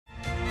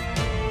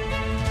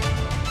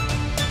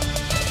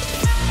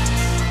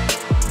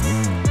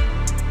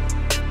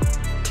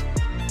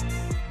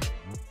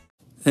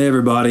Hey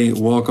everybody,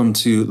 welcome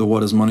to the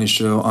What is Money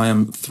Show. I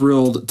am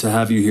thrilled to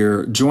have you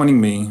here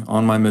joining me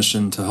on my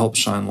mission to help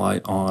shine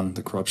light on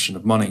the corruption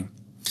of money.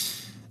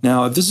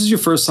 Now, if this is your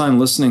first time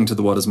listening to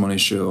the What is Money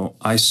Show,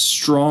 I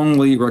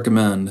strongly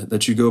recommend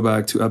that you go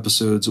back to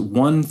episodes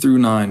 1 through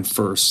 9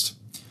 first,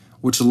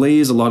 which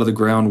lays a lot of the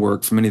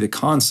groundwork for many of the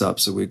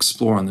concepts that we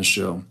explore on the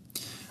show.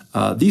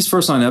 These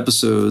first 9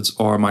 episodes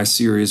are my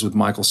series with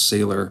Michael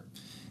Saylor,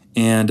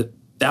 and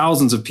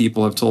thousands of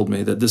people have told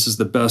me that this is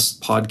the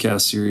best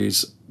podcast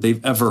series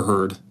they've ever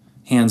heard,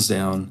 hands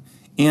down,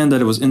 and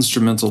that it was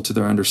instrumental to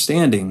their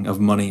understanding of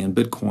money and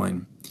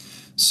Bitcoin.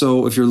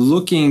 So if you're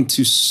looking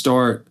to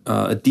start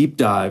a deep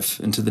dive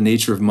into the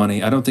nature of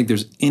money, I don't think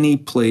there's any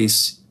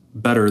place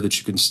better that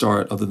you can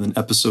start other than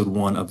episode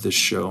 1 of this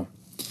show.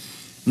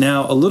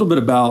 Now, a little bit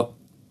about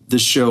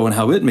this show and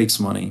how it makes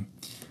money.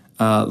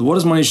 The What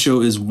is Money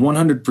Show is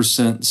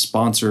 100%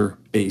 sponsor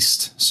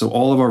based. So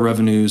all of our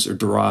revenues are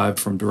derived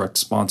from direct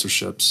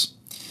sponsorships.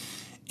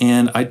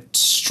 And I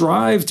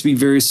strive to be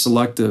very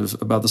selective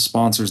about the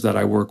sponsors that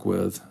I work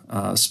with,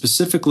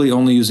 specifically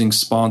only using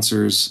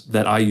sponsors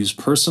that I use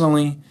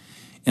personally,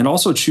 and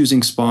also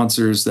choosing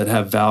sponsors that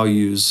have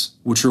values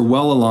which are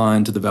well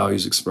aligned to the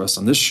values expressed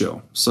on this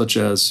show, such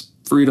as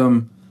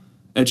freedom,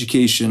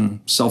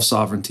 education,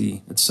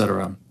 self-sovereignty,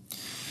 etc.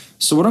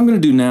 So what I'm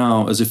going to do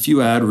now is a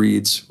few ad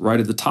reads right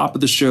at the top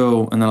of the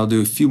show, and then I'll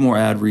do a few more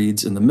ad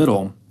reads in the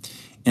middle.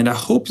 And I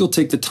hope you'll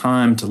take the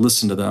time to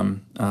listen to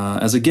them,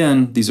 as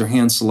again, these are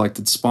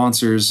hand-selected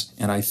sponsors,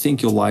 and I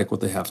think you'll like what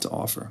they have to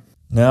offer.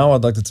 Now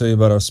I'd like to tell you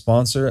about our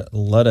sponsor,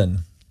 Ledn.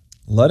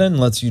 Ledn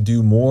lets you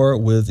do more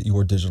with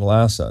your digital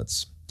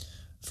assets.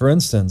 For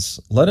instance,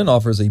 Ledn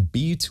offers a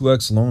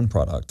B2X loan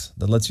product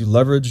that lets you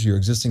leverage your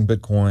existing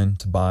Bitcoin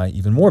to buy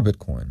even more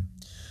Bitcoin.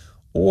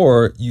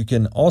 Or you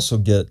can also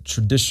get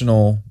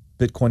traditional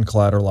Bitcoin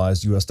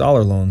collateralized US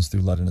dollar loans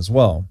through Ledn as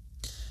well.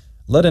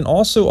 Ledn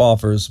also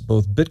offers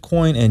both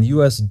Bitcoin and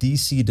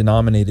USDC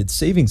denominated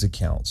savings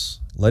accounts,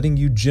 letting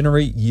you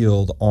generate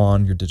yield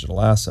on your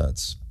digital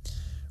assets.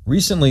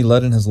 Recently,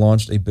 Ledn has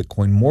launched a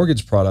Bitcoin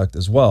mortgage product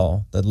as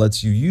well that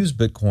lets you use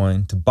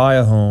Bitcoin to buy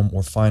a home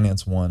or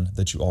finance one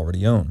that you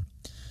already own.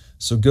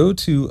 So go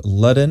to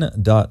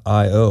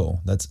ledn.io,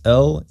 that's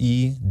Ledn.io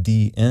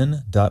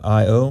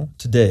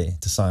today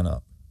to sign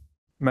up.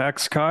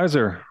 Max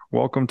Keiser,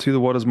 welcome to the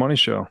What is Money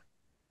Show.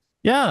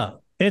 Yeah,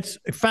 it's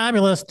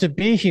fabulous to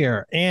be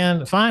here.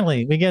 And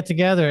finally, we get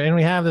together and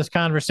we have this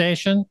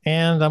conversation,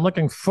 and I'm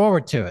looking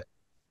forward to it.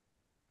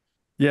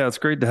 Yeah, it's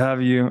great to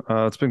have you.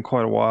 It's been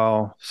quite a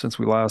while since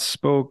we last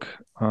spoke.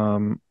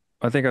 I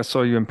think I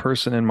saw you in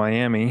person in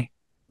Miami.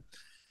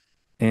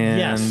 And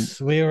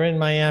yes, we were in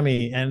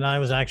Miami, and I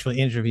was actually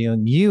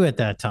interviewing you at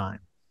that time.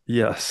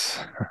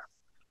 Yes.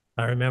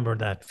 I remember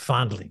that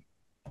fondly.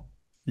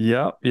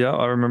 Yeah,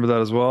 I remember that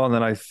as well. And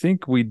then I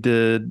think we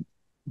did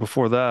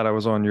before that, I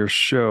was on your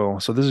show.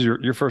 So this is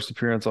your first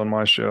appearance on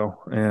my show.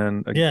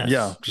 And yes.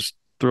 Yeah, just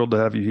thrilled to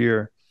have you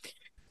here.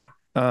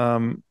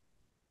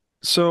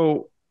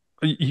 So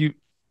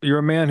you're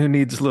a man who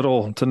needs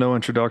little to no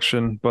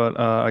introduction, but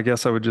I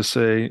guess I would just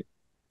say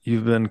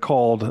you've been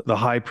called the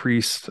high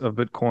priest of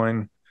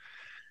Bitcoin.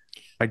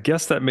 I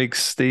guess that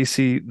makes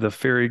Stacy the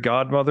fairy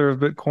godmother of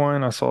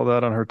Bitcoin. I saw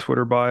that on her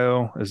Twitter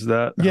bio. Is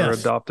that her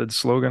adopted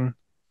slogan?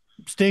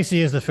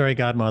 Stacy is the fairy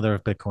godmother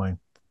of Bitcoin.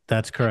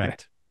 That's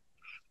correct.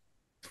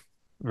 Okay.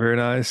 Very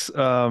nice.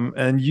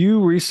 And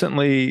you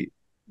recently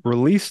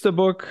released a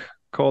book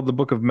called The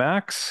Book of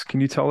Max. Can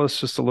you tell us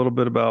just a little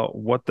bit about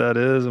what that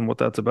is and what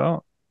that's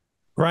about?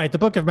 Right. The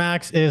Book of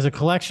Max is a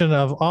collection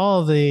of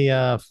all of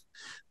the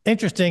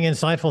interesting,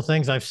 insightful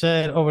things I've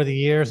said over the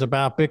years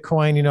about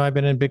Bitcoin. You know, I've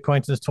been in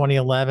Bitcoin since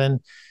 2011,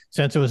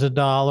 since it was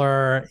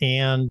 $1.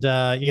 And,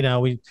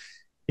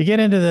 you get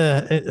into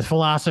the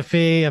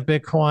philosophy of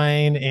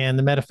Bitcoin and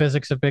the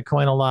metaphysics of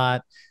Bitcoin a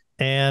lot.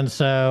 And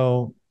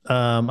so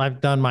I've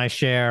done my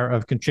share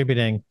of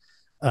contributing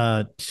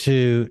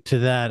to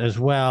that as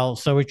well.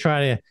 So we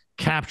try to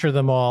capture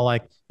them all.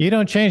 Like, you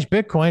don't change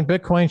Bitcoin,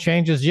 Bitcoin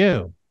changes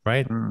you,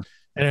 right? And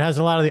it has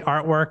a lot of the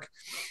artwork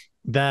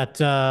that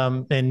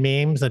and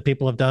memes that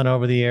people have done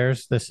over the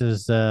years. This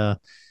is L.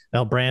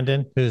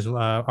 Brandon, who's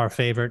our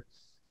favorite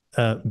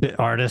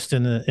artist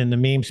in the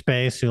meme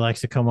space, who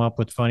likes to come up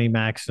with funny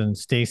Max and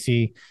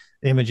Stacy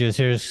images.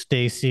 Here's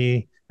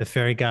Stacy, the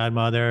fairy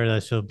godmother.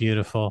 That's so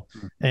beautiful.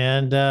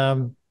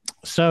 And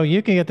so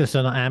you can get this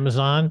on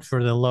Amazon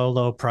for the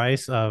low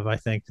price of, I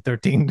think,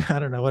 13. I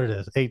don't know what it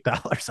is,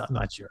 $8. I'm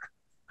not sure.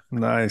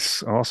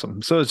 Nice.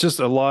 Awesome. So it's just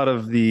a lot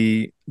of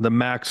the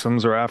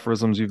maxims or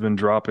aphorisms you've been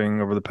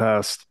dropping over the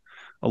past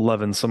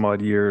 11 some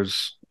odd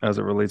years as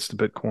it relates to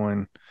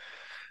Bitcoin.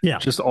 Yeah.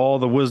 Just all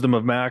the wisdom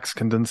of Max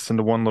condensed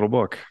into one little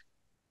book.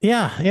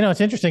 Yeah. You know, it's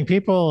interesting.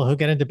 People who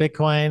get into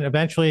Bitcoin,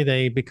 eventually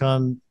they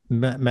become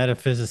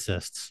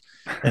metaphysicists,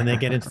 and they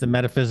get into the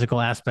metaphysical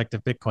aspect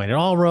of Bitcoin. And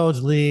all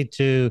roads lead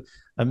to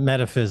a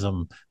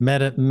metaphysical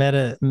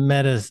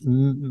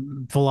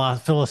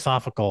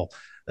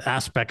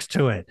aspects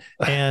to it.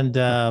 And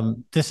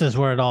this is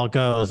where it all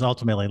goes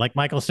ultimately. Like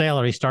Michael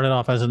Saylor, he started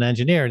off as an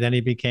engineer, then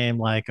he became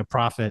like a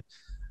prophet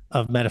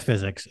of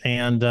metaphysics.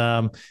 And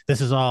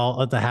this is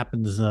all that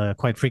happens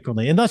quite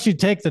frequently. Unless you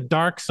take the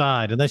dark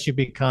side, unless you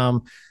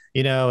become,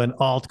 an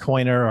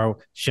altcoiner or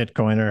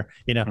shitcoiner,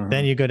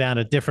 then you go down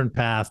a different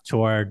path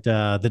toward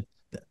the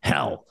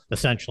hell,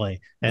 essentially.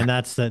 And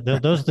that's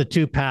those are the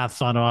two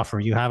paths on offer.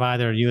 You have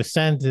either you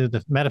ascend to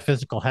the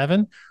metaphysical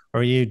heaven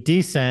or you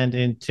descend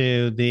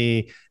into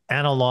the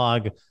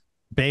analog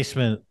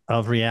basement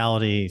of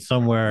reality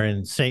somewhere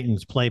in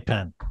Satan's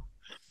playpen.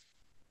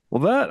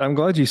 Well, I'm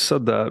glad you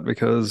said that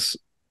because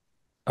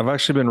I've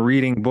actually been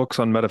reading books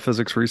on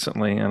metaphysics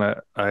recently, and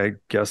I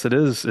guess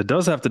it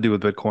does have to do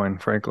with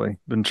Bitcoin, frankly.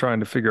 Been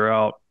trying to figure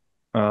out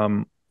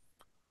um,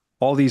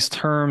 all these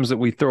terms that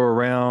we throw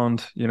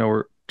around,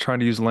 we're trying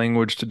to use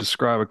language to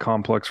describe a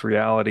complex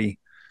reality,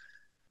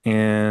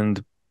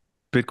 and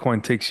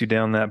Bitcoin takes you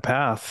down that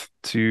path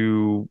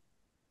to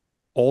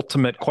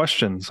ultimate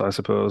questions, I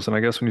suppose. And I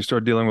guess when you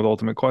start dealing with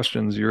ultimate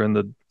questions, you're in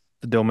the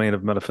domain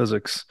of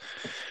metaphysics.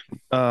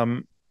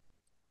 Um,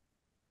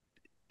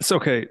 it's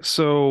okay.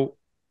 So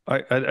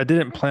I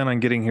didn't plan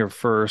on getting here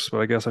first, but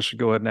I guess I should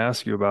go ahead and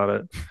ask you about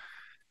it.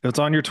 It's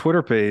on your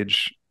Twitter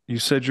page. You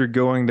said you're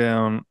going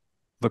down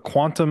the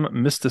quantum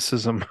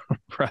mysticism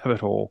rabbit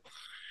hole.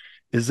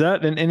 Is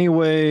that in any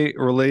way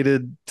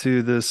related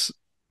to this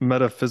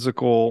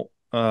metaphysical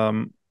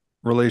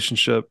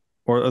relationship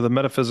or the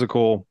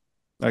metaphysical,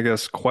 I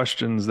guess,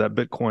 questions that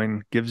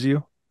Bitcoin gives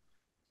you?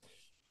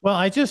 Well,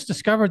 I just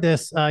discovered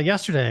this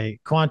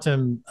yesterday.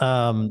 Quantum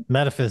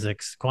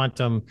metaphysics,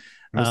 quantum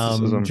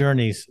Mysticism.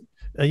 journeys.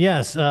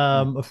 Yes,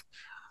 good.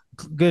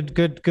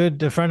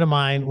 A friend of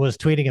mine was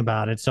tweeting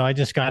about it, so I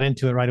just got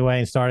into it right away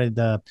and started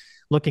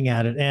looking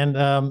at it. And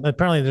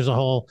apparently, there's a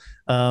whole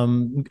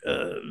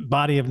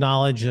body of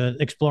knowledge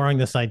exploring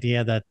this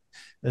idea that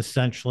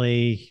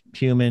essentially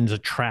humans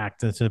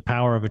attract. It's a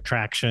power of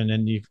attraction,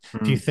 and if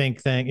you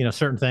think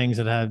certain things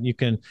that have you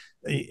can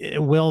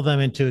will them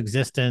into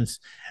existence.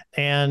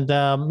 And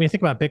when you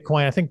think about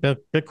Bitcoin, I think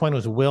Bitcoin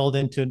was willed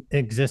into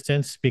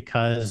existence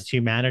because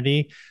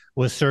humanity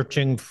was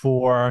searching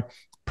for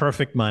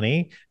perfect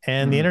money,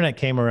 and the internet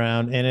came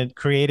around and it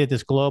created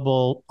this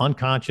global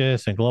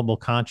unconscious and global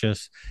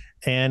conscious.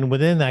 And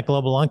within that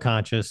global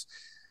unconscious,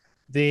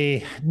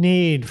 the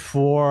need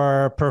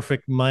for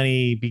perfect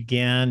money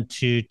began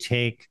to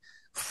take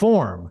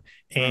form.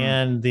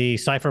 And the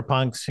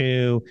cypherpunks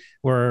who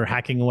were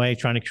hacking away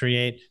trying to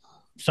create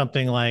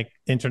something like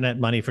internet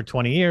money for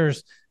 20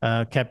 years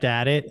kept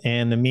at it,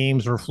 and the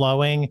memes were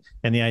flowing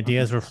and the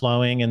ideas were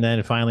flowing. And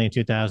then finally in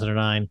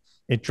 2009,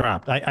 it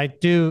dropped. I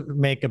do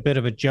make a bit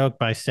of a joke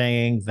by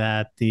saying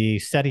that the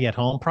SETI at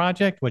Home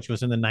project, which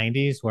was in the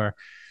 90s, where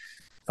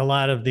a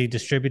lot of the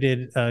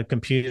distributed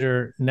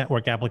computer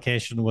network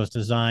application was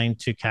designed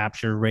to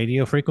capture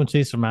radio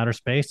frequencies from outer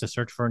space to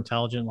search for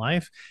intelligent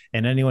life.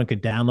 And anyone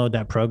could download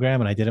that program.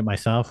 And I did it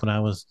myself when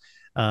I was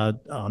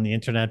on the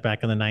internet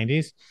back in the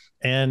 90s.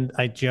 And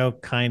I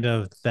joke kind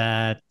of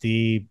that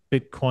the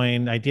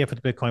Bitcoin idea for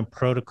the Bitcoin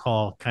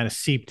protocol kind of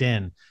seeped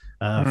in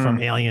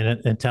from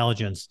alien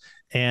intelligence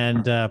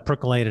and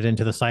percolated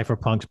into the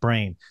cypherpunk's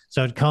brain.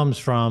 So it comes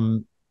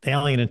from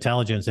alien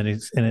intelligence, and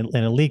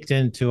it leaked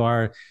into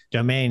our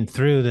domain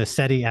through the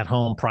SETI at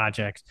Home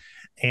project.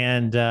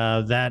 And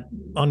that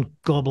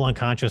global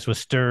unconscious was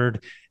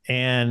stirred,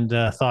 and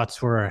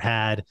thoughts were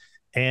had.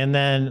 And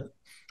then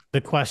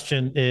the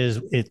question is,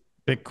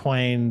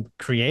 Bitcoin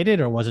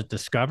created or was it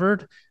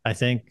discovered? I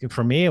think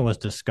for me, it was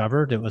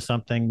discovered. It was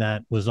something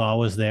that was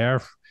always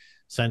there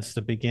since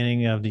the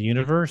beginning of the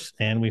universe,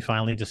 and we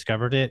finally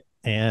discovered it.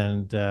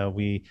 And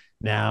we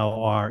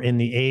now are in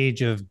the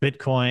age of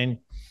Bitcoin.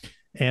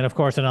 And of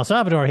course, in El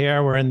Salvador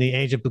here, we're in the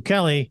age of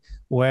Bukele,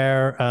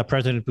 where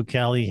President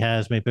Bukele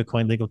has made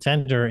Bitcoin legal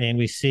tender. And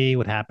we see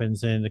what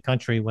happens in the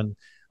country when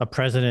a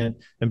president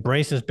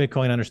embraces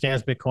Bitcoin,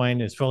 understands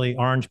Bitcoin, is fully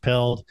orange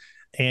pilled,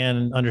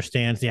 and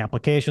understands the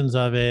applications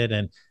of it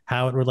and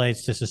how it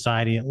relates to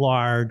society at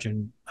large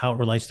and how it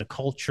relates to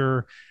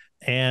culture.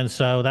 And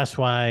so that's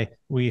why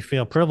we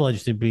feel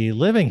privileged to be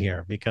living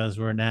here, because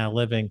we're now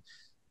living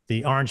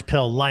the orange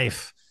pill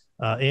life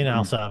in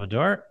El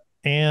Salvador.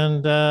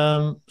 And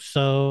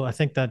so I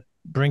think that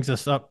brings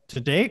us up to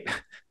date.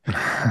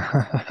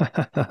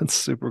 That's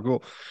super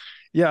cool.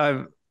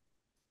 Yeah,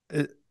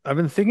 I've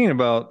been thinking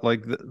about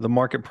like the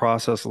market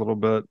process a little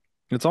bit.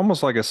 It's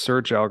almost like a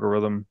search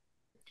algorithm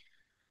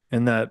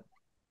in that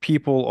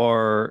people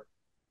are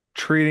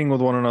trading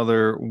with one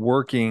another,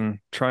 working,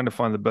 trying to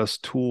find the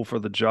best tool for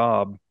the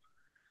job.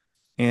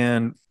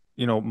 And,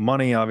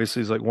 money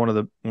obviously is like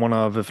one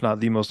of, if not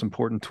the most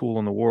important tool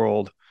in the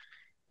world.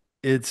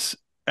 It's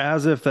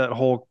as if that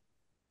whole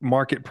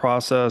market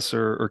process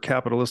or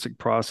capitalistic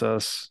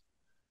process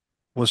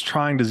was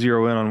trying to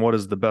zero in on what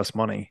is the best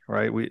money,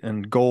 right?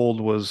 And gold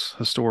was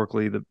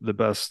historically the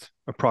best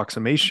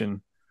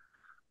approximation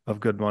of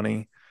good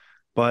money.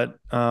 But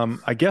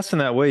I guess in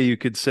that way, you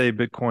could say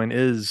Bitcoin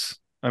is,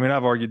 I mean,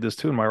 I've argued this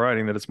too in my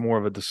writing that it's more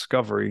of a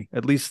discovery,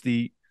 at least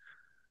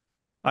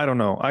I don't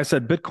know. I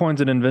said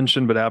Bitcoin's an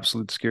invention, but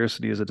absolute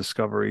scarcity is a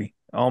discovery,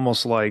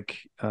 almost like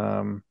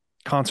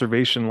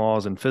conservation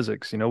laws in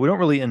physics. We don't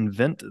really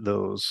invent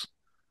those.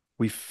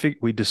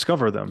 We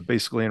discover them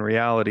basically in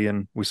reality,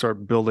 and we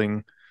start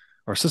building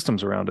our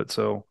systems around it.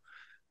 So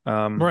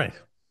um, Right.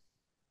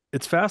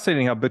 it's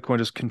fascinating how Bitcoin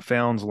just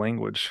confounds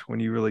language when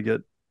you really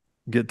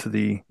get to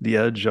the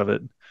edge of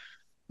it,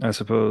 I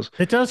suppose.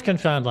 It does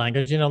confound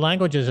language.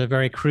 Language is a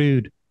very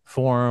crude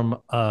form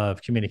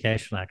of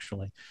communication,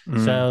 actually.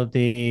 Mm, So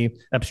the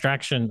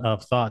abstraction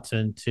of thoughts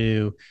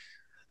into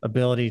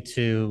ability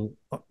to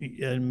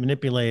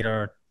manipulate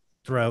our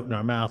throat and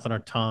our mouth and our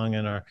tongue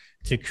and our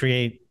to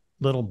create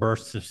little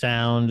bursts of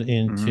sound mm,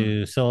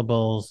 into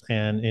syllables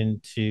and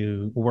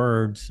into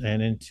words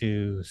and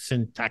into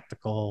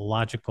syntactical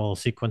logical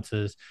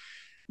sequences.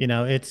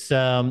 It's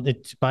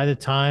by the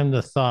time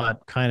the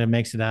thought kind of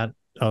makes it out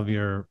of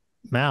your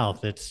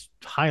mouth, it's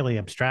highly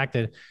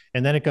abstracted,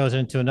 and then it goes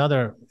into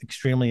another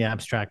extremely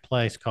abstract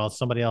place called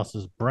somebody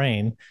else's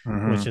brain,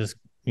 which mm, is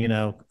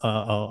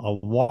a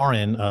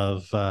warren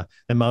of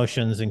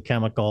emotions and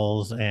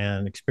chemicals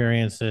and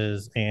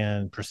experiences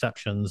and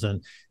perceptions,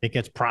 and it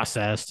gets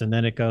processed, and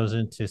then it goes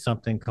into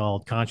something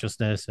called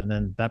consciousness, and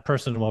then that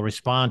person will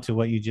respond to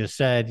what you just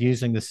said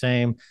using the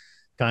same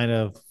kind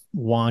of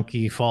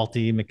wonky,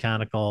 faulty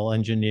mechanical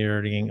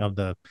engineering of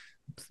the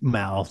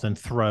mouth and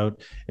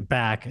throat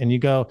back, and you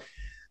go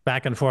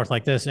back and forth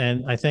like this.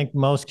 And I think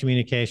most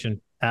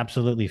communication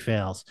absolutely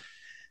fails.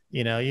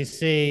 You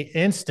see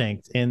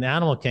instinct in the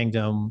animal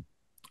kingdom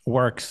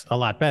works a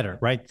lot better,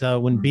 right?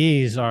 When mm,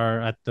 bees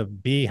are at the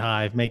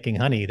beehive making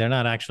honey, they're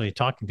not actually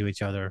talking to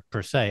each other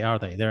per se, are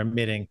they? They're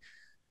emitting,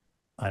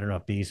 I don't know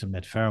if bees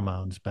emit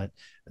pheromones, but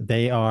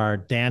they are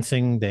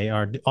dancing. They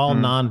are all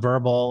mm,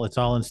 nonverbal. It's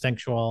all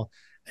instinctual,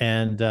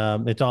 and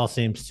it all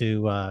seems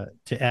to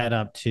add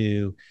up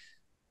to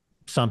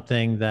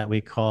something that we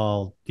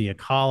call the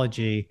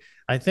ecology.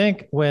 I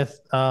think with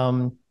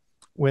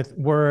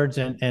words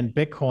and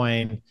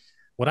Bitcoin,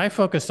 what I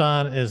focus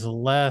on is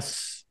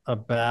less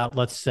about,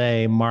 let's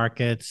say,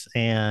 markets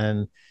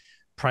and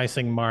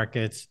pricing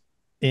markets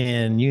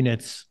in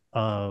units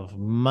of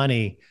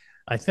money.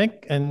 I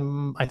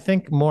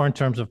think more in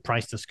terms of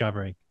price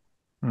discovery.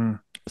 mm,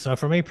 So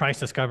for me, price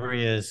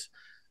discovery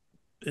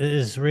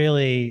is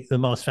really the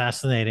most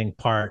fascinating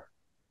part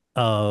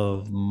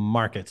of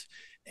markets.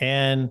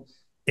 And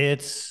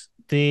it's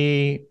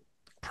the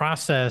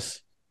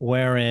process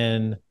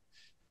wherein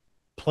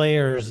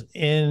players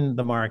in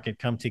the market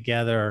come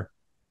together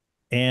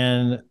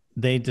and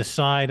they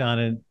decide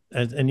on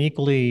an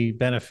equally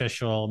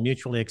beneficial,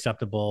 mutually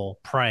acceptable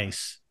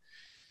price,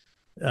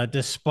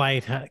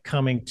 despite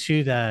coming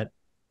to that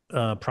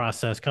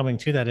process, coming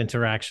to that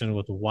interaction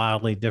with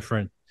wildly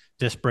different,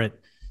 disparate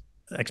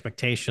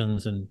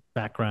expectations and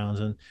backgrounds,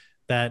 and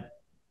that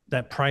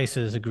that price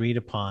is agreed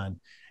upon.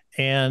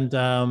 And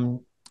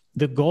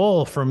the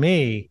goal for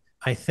me,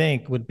 I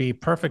think, would be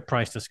perfect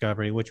price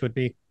discovery, which would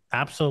be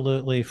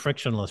absolutely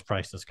frictionless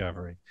price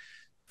discovery.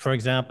 For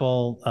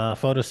example,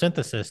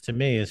 photosynthesis to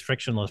me is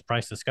frictionless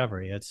price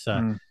discovery. It's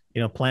mm,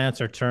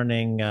 plants are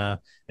turning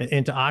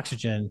into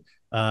oxygen,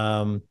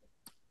 um,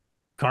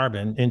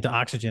 carbon into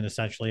oxygen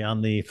essentially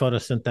on the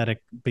photosynthetic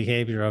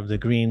behavior of the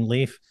green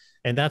leaf.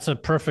 And that's a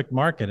perfect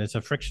market. It's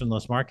a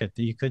frictionless market,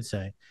 you could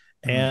say.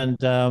 mm,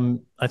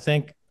 And I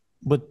think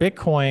with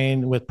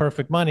Bitcoin, with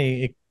perfect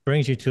money, it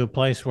brings you to a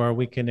place where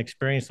we can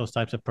experience those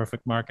types of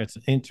perfect markets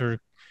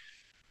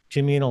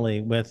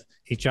intercommunally with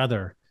each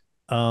other.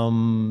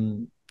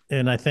 Um,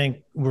 and I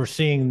think we're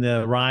seeing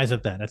the rise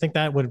of that. I think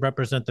that would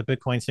represent the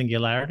Bitcoin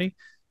singularity.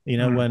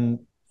 mm,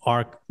 When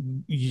our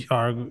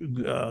our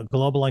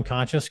global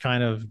unconscious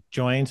kind of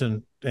joins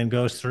and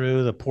goes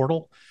through the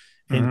portal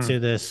mm, into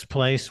this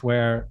place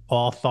where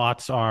all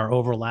thoughts are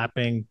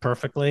overlapping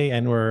perfectly,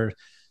 and we're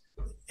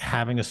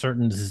having a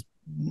certain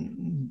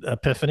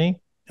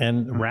epiphany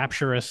and mm,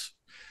 rapturous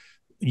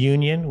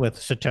union with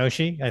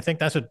Satoshi. I think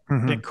that's what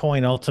mm,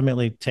 Bitcoin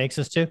ultimately takes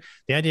us to.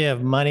 The idea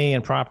of money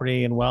and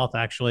property and wealth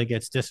actually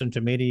gets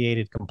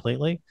disintermediated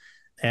completely.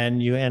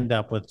 And you end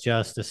up with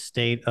just a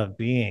state of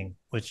being,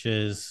 which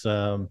is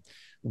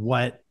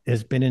what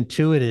has been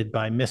intuited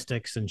by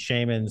mystics and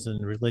shamans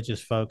and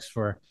religious folks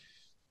for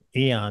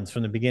eons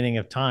from the beginning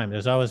of time.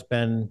 There's always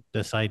been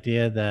this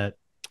idea that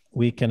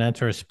we can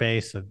enter a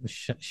space of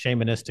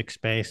shamanistic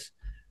space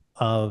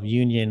of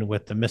union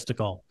with the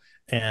mystical.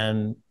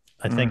 And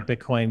I think mm.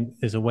 Bitcoin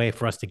is a way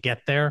for us to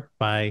get there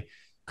by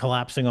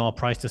collapsing all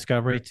price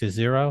discovery to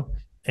zero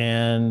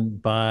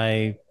and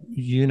by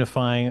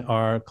unifying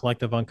our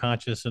collective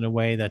unconscious in a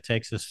way that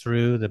takes us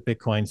through the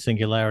Bitcoin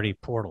singularity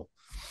portal.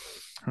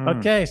 Mm.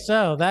 Okay,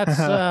 so that's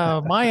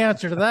my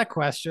answer to that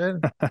question.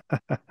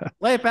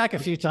 Lay it back a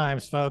few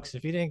times, folks,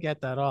 if you didn't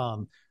get that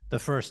on the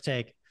first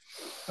take.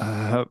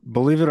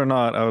 Believe it or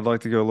not, I would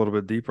like to go a little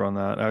bit deeper on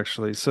that,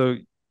 actually. So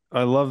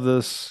I love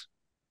this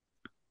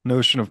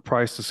notion of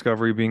price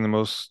discovery being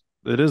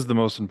it is the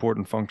most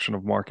important function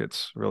of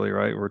markets, really,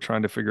 right? We're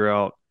trying to figure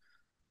out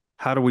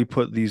how do we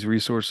put these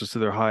resources to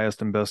their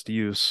highest and best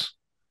use.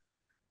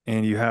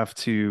 And you have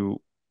to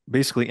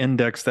basically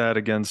index that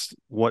against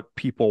what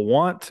people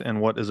want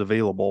and what is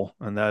available,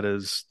 and that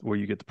is where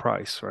you get the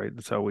price, right?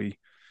 That's how we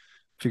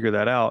figure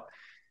that out.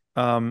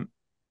 Um,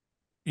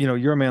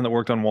 you're a man that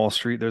worked on Wall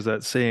Street. There's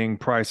that saying,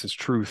 "Price is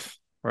truth,"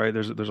 right?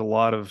 There's a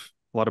lot of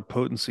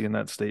potency in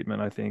that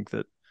statement. I think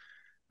that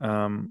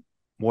um,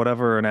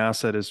 whatever an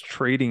asset is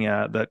trading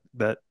at,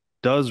 that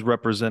does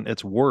represent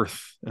its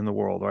worth in the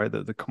world, right?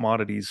 The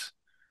commodities,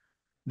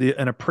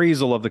 an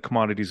appraisal of the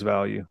commodity's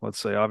value. Let's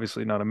say,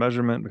 obviously not a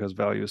measurement because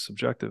value is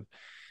subjective.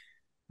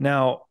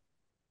 Now,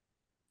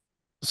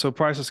 so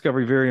price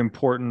discovery, very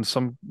important.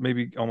 Some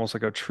maybe almost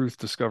like a truth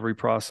discovery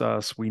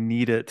process. We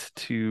need it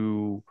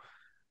to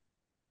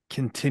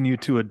continue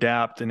to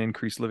adapt and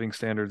increase living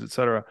standards, et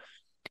cetera.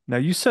 Now,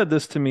 you said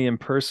this to me in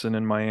person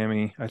in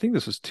Miami. I think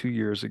this was 2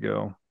 years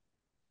ago.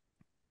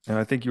 And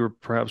I think you were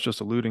perhaps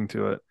just alluding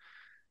to it,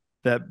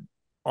 that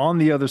on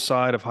the other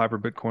side of hyper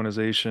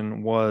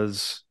Bitcoinization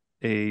was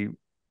a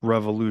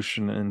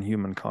revolution in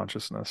human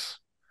consciousness.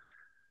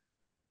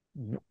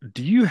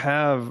 Do you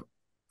have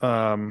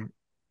um,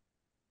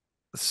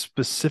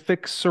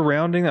 specifics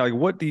surrounding that? Like,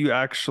 what do you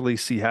actually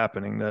see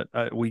happening?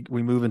 That we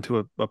move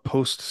into a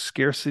post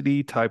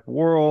scarcity type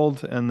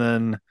world, and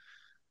then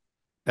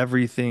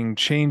everything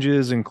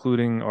changes,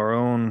 including our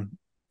own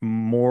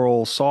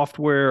moral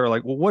software? Or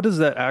like, well, what does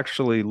that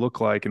actually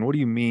look like, and what do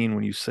you mean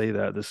when you say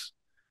that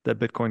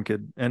Bitcoin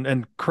could?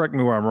 And correct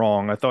me where I'm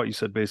wrong. I thought you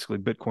said basically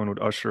Bitcoin would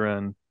usher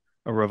in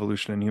a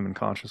revolution in human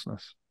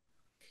consciousness.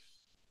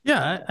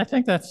 Yeah, I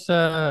think that's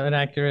an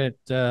accurate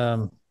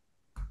kind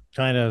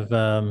of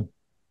a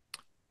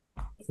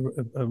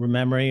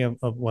memory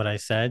of what I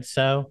said.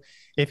 So,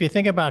 if you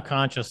think about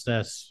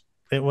consciousness,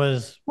 it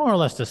was more or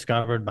less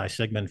discovered by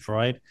Sigmund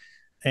Freud,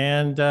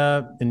 and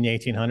in the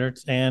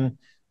 1800s, and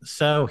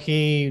so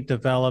he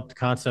developed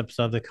concepts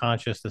of the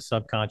conscious, the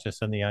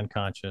subconscious, and the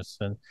unconscious,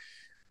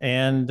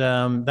 and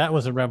that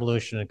was a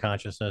revolution in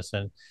consciousness,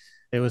 and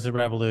it was a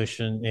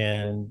revolution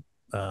in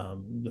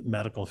the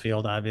medical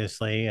field,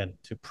 obviously, and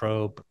to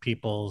probe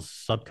people's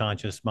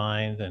subconscious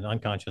mind and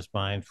unconscious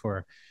mind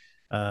for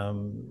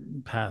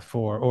path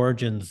for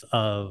origins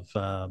of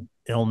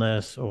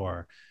illness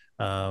or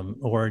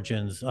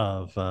origins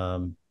of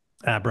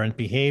aberrant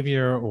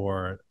behavior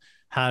or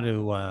how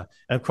to,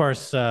 of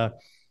course,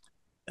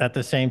 at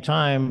the same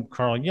time,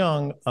 Carl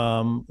Jung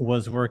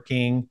was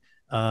working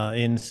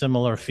in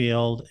similar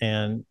field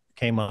and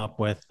came up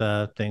with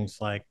things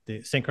like the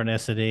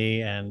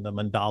synchronicity and the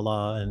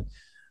mandala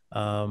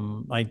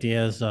and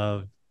ideas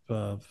of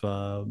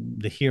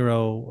the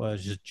hero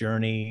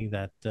journey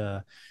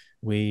that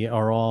we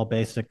are all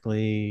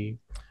basically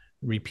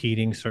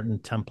repeating certain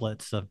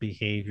templates of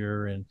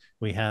behavior, and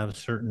we have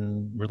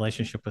certain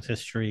relationship with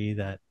history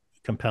that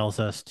compels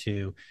us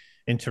to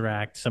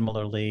interact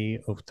similarly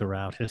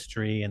throughout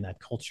history, and that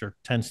culture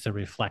tends to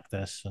reflect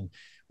this, and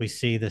we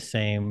see the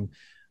same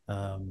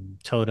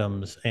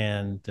totems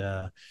and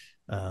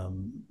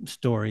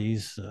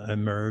stories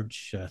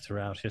emerge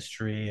throughout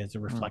history as a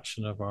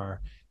reflection of our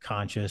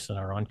conscious and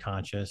our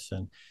unconscious,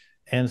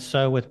 and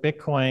so with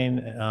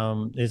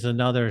Bitcoin is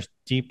another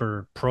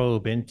deeper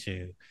probe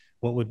into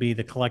what would be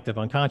the collective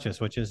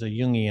unconscious, which is a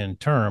Jungian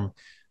term,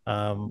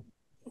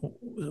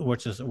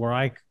 which is where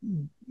I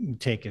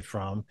take it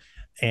from.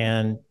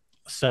 And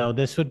so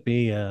this would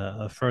be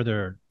a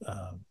further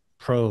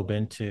probe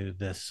into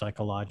this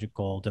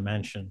psychological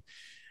dimension.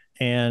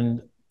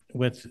 And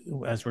with,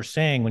 as we're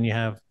saying, when you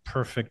have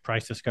perfect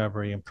price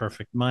discovery and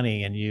perfect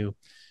money, and you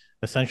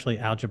essentially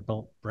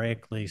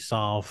algebraically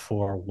solve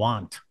for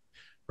want,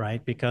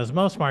 right? Because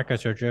most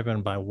markets are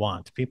driven by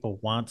want. People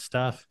want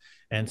stuff.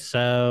 And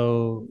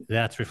so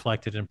that's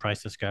reflected in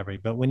price discovery.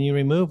 But when you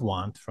remove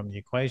want from the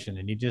equation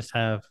and you just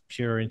have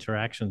pure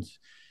interactions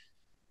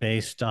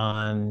based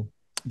on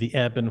the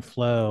ebb and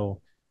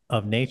flow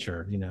of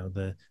nature,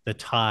 the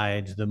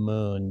tides, the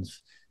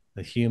moons,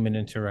 the human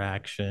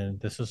interaction,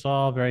 this is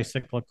all very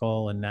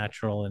cyclical and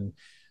natural, and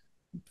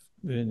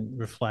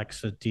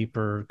reflects a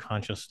deeper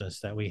consciousness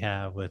that we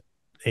have with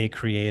a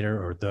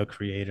creator or the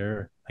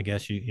creator. I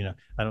guess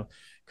I don't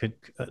could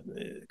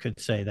could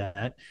say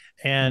that.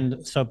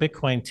 And so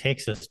Bitcoin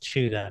takes us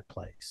to that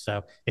place.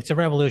 So it's a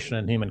revolution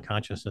in human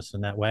consciousness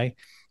in that way.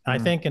 I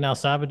Mm. think in El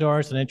Salvador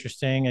is an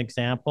interesting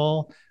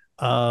example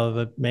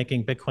of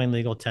making Bitcoin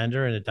legal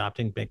tender and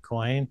adopting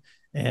Bitcoin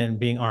and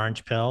being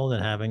orange pilled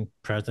and having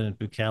President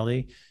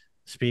Bukele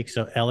speak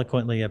so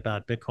eloquently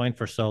about Bitcoin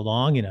for so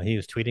long. He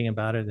was tweeting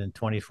about it in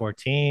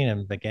 2014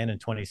 and began in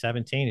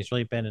 2017. He's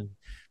really been in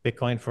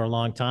Bitcoin for a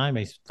long time.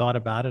 He's thought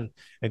about it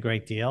a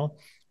great deal.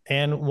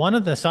 And one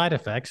of the side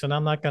effects, and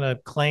I'm not going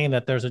to claim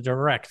that there's a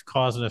direct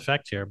cause and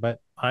effect here, but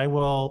I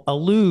will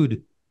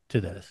allude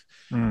to this.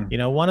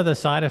 Mm. One of the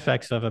side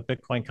effects of a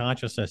Bitcoin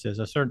consciousness is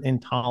a certain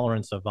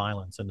intolerance of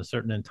violence and a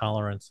certain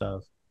intolerance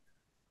of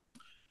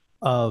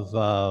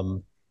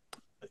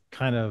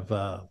kind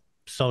of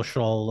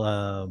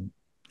social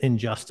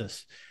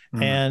injustice.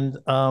 Mm. And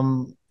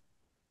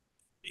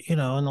in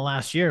the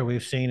last year,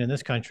 we've seen in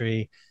this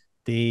country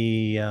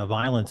the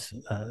violence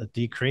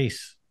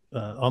decrease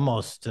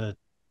almost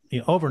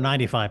over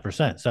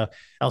 95%. So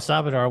El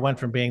Salvador went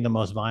from being the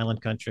most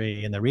violent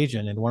country in the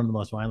region and one of the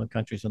most violent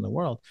countries in the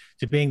world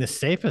to being the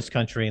safest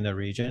country in the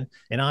region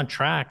and on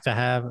track to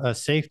have a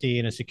safety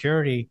and a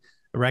security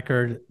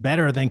record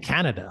better than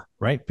Canada,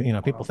 right?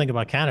 People think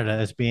about Canada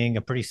as being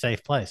a pretty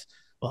safe place.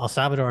 Well, El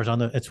Salvador is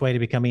on its way to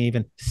becoming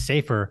even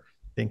safer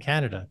than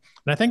Canada.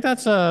 And I think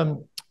that's a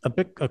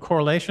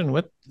correlation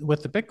with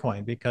the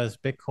Bitcoin, because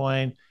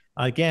Bitcoin,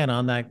 again,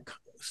 on that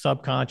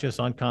subconscious,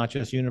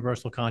 unconscious,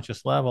 universal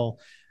conscious level,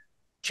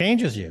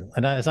 changes you.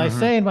 And as I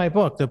say in my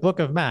book, the Book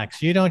of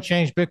Max, you don't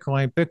change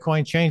Bitcoin,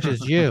 Bitcoin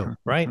changes you,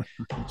 right?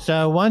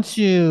 So once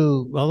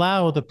you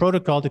allow the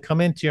protocol to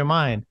come into your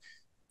mind,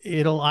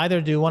 it'll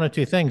either do one of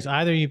two things.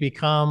 Either you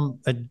become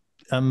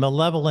a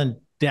malevolent,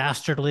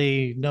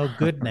 dastardly, no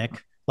good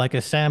Nick, like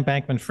a Sam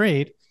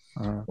Bankman-Fried,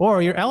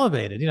 or you're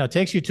elevated. It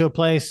takes you to a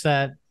place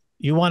that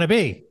you want to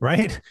be,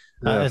 right?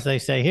 As they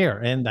say here.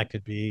 And that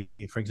could be,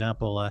 for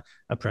example,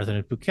 a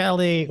President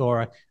Bukele,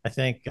 or I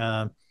think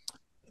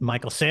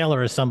Michael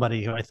Saylor is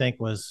somebody who I think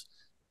was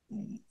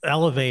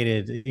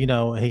elevated.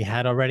 He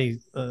had already,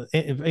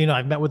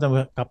 I've met with him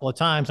a couple of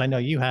times. I know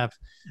you have,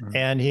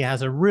 and he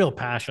has a real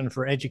passion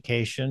for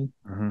education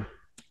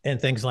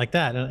and things like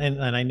that.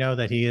 And I know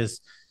that he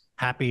is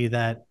happy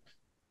that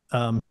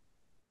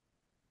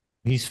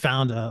he's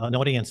found an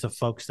audience of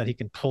folks that he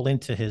can pull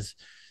into his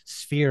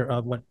sphere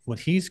of what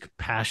he's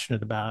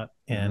passionate about.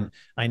 And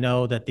I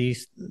know that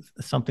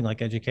something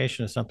like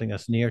education is something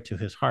that's near to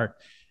his heart.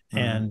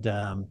 And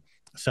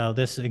so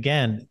this,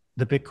 again,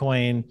 the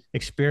Bitcoin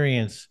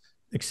experience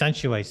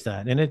accentuates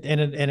that, and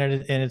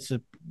it's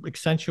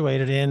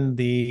accentuated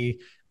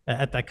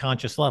at that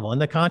conscious level, and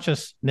the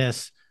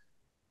consciousness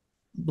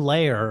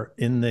layer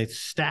in the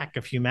stack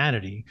of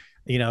humanity,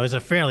 is a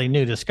fairly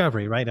new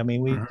discovery, right? I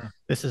mean,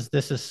 this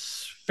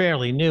is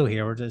fairly new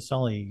here. It's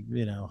only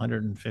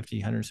 150,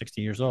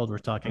 160 years old. We're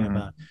talking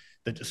about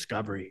the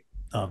discovery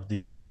of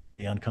the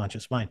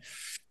unconscious mind,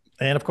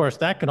 and of course,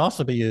 that can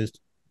also be used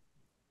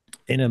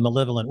in a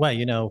malevolent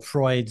way.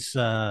 Freud's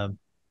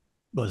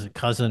was it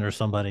cousin or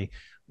somebody,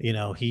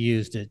 he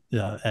used it,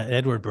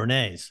 Edward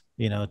Bernays,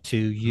 to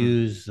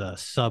use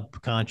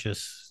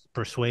subconscious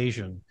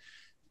persuasion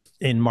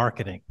in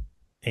marketing.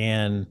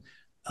 And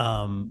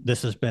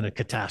this has been a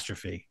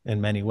catastrophe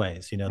in many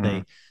ways.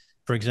 They,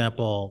 for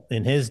example,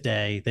 in his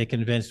day, they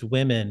convinced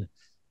women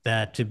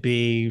that to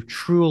be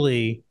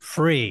truly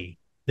free,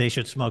 they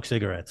should smoke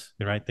cigarettes,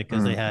 right?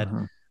 Because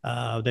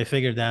they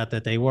figured out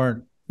that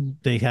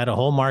they had a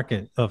whole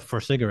market for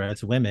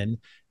cigarettes, women,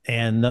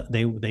 and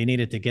they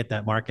needed to get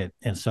that market.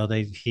 And so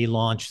he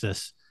launched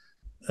this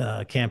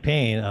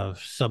campaign of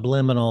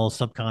subliminal,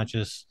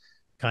 subconscious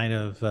kind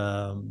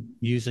of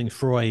using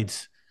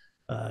Freud's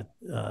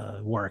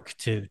work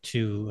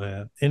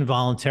to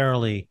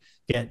involuntarily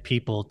get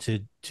people to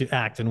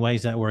act in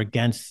ways that were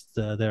against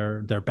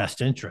their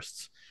best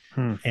interests.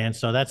 And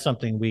so that's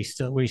something we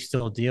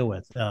still deal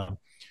with.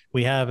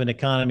 We have an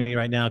economy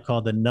right now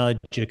called the nudge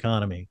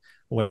economy,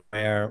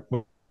 where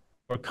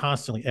we're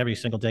constantly, every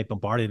single day,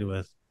 bombarded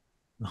with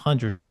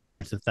hundreds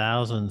of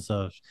thousands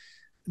of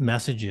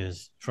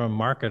messages from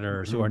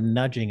marketers who are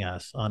nudging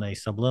us on a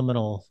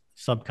subliminal,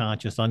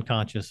 subconscious,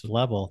 unconscious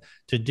level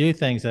to do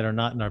things that are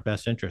not in our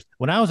best interest.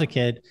 When I was a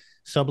kid,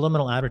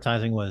 subliminal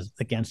advertising was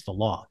against the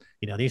law.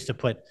 They used to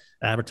put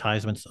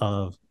advertisements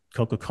of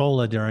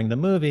Coca-Cola during the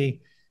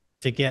movie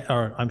to get,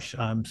 or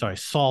I'm sorry,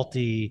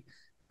 salty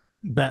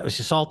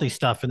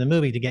stuff in the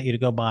movie to get you to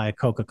go buy a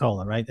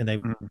Coca-Cola, right?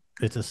 And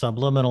it's a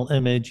subliminal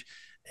image,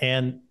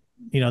 and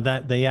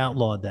that they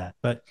outlawed that.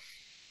 But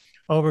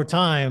over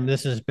time,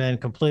 this has been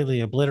completely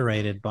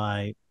obliterated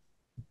by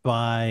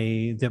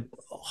the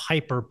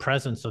hyper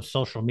presence of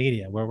social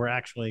media,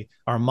 where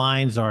our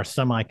minds are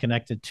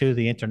semi-connected to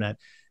the internet,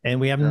 and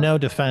we have no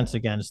defense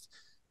against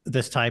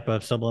this type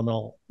of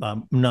subliminal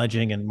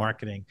nudging and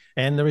marketing.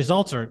 And the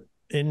results are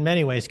in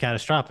many ways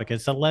catastrophic.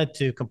 It's led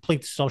to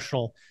complete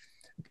social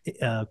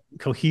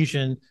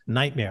cohesion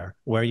nightmare,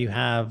 where you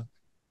have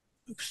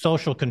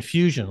social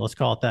confusion. Let's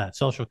call it that,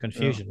 social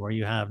confusion, where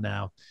you have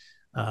now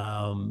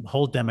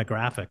whole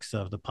demographics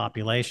of the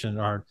population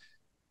are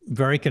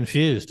very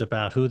confused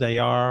about who they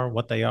are,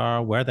 what they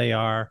are, where they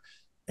are.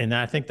 And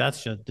I think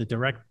that's the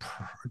direct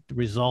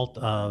result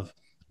of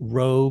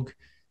rogue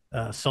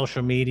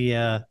social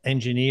media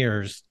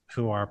engineers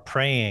who are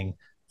preying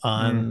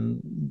on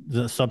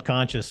the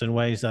subconscious in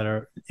ways that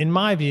are, in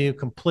my view,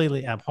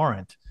 completely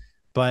abhorrent.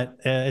 But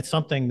it's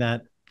something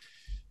that,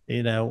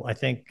 I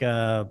think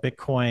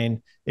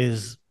Bitcoin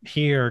is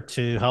here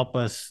to help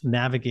us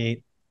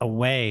navigate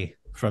away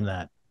from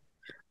that.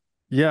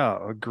 Yeah,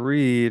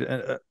 agreed.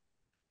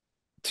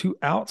 To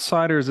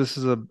outsiders, this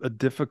is a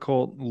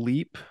difficult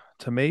leap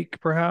to make,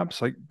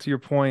 perhaps. Like, to your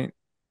point,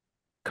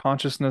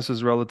 consciousness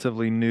is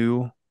relatively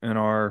new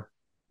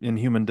in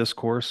human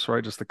discourse,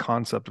 right? Just the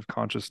concept of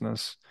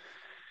consciousness.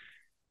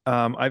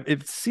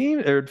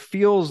 It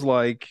feels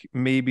like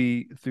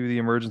maybe through the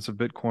emergence of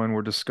Bitcoin,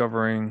 we're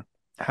discovering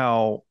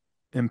how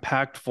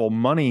impactful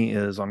money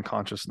is on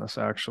consciousness,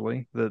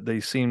 actually. That they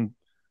seem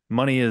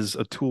money is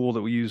a tool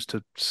that we use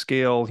to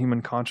scale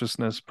human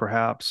consciousness,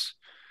 perhaps.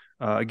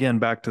 Again,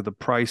 back to the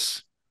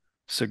price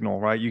signal,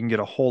 right? You can get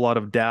a whole lot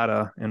of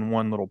data in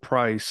one little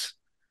price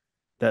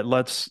that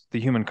lets the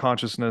human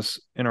consciousness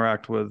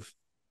interact with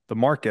the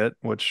market,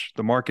 which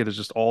the market is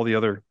just all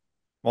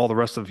the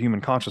rest of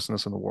human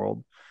consciousness in the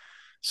world.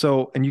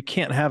 So, and you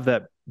can't have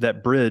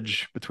that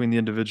bridge between the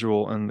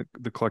individual and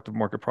the collective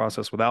market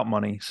process without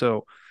money.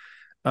 So,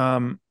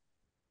 let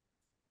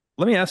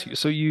me ask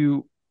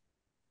you.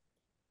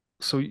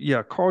 So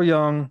yeah, Carl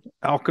Jung,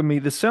 alchemy.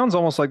 This sounds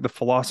almost like the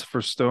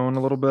Philosopher's Stone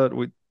a little bit.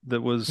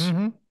 That was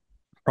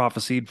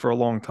prophesied for a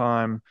long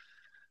time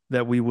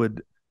that we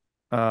would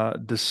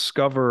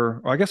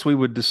discover, or I guess we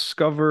would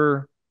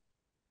discover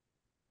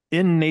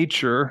in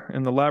nature,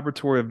 in the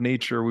laboratory of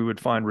nature, we would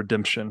find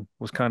redemption,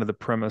 was kind of the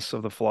premise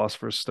of the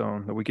Philosopher's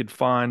Stone, that we could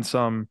find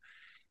some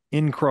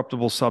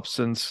incorruptible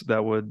substance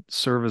that would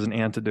serve as an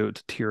antidote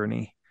to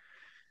tyranny.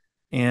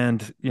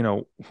 And,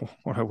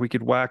 we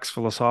could wax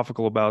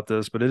philosophical about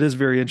this, but it is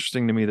very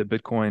interesting to me that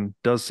Bitcoin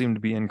does seem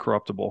to be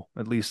incorruptible,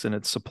 at least in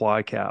its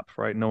supply cap,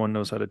 right? No one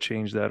knows how to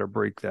change that or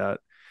break that.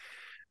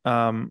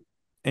 And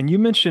you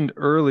mentioned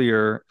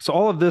earlier, so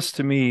all of this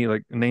to me,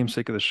 like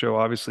namesake of the show,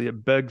 obviously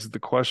it begs the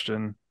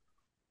question,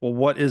 well,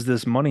 what is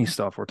this money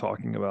stuff we're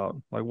talking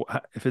about? Like,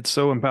 if it's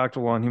so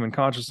impactful on human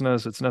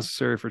consciousness, it's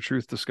necessary for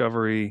truth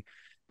discovery,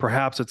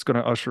 perhaps it's going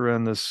to usher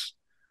in this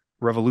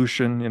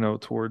revolution,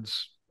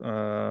 towards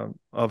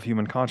of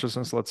human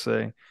consciousness, let's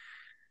say.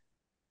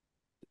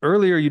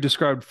 Earlier, you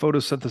described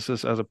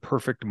photosynthesis as a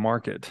perfect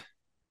market.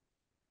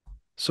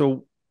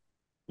 So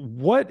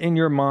what in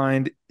your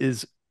mind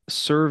is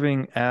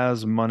serving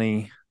as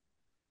money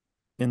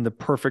in the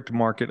perfect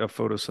market of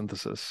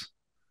photosynthesis?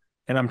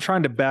 And I'm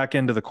trying to back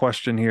into the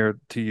question here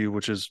to you,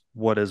 which is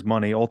what is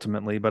money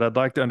ultimately, but I'd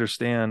like to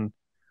understand,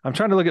 I'm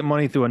trying to look at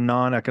money through a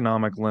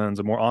non-economic lens,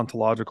 a more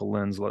ontological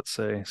lens, let's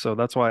say. So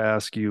that's why I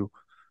ask you,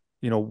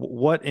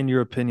 what in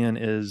your opinion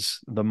is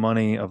the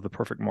money of the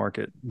perfect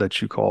market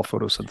that you call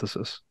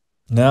photosynthesis?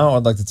 Now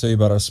I'd like to tell you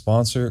about our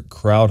sponsor,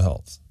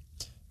 CrowdHealth.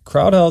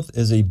 CrowdHealth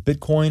is a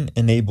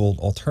Bitcoin-enabled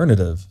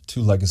alternative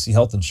to legacy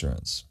health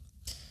insurance.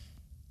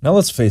 Now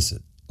let's face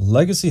it,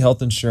 legacy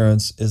health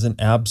insurance is an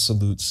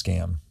absolute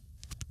scam.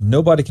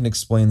 Nobody can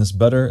explain this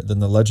better than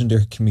the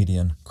legendary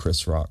comedian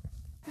Chris Rock.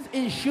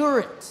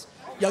 Insurance.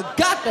 You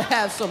got to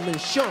have some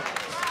insurance.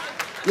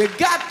 You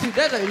got to.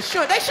 There's an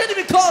insurance. They shouldn't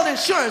even call it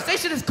insurance. They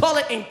should just call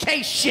it in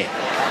case shit.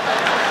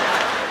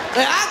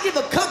 Like, I give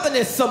a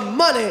company some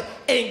money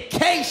in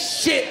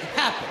case shit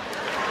happens.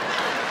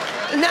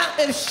 Now,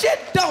 if shit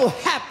don't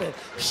happen,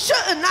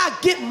 shouldn't I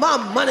get my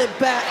money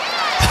back?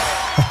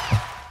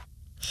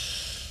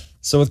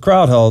 So with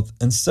CrowdHealth,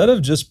 instead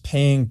of just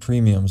paying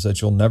premiums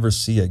that you'll never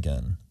see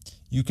again,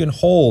 you can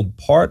hold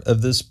part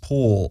of this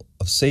pool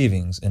of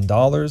savings in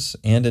dollars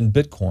and in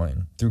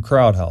Bitcoin through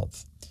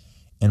CrowdHealth.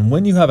 And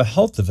when you have a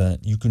health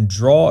event, you can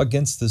draw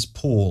against this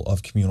pool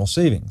of communal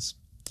savings.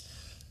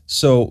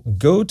 So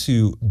go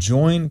to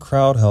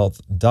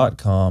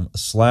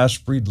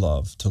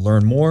joincrowdhealth.com/breedlove to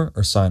learn more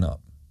or sign up.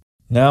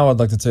 Now I'd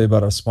like to tell you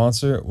about our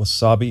sponsor,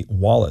 Wasabi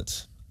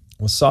Wallet.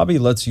 Wasabi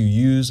lets you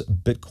use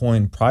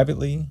Bitcoin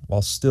privately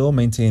while still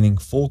maintaining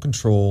full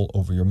control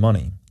over your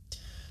money.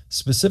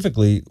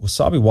 Specifically,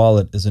 Wasabi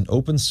Wallet is an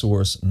open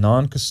source,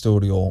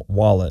 non-custodial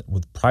wallet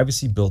with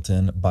privacy built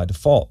in by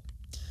default.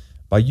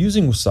 By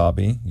using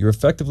Wasabi, you're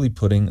effectively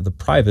putting the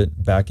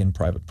private back in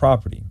private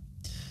property.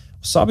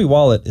 Wasabi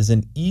Wallet is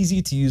an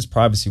easy-to-use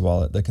privacy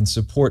wallet that can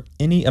support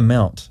any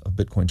amount of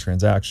Bitcoin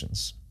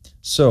transactions.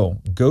 So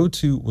go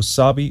to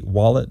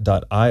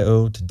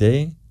wasabiwallet.io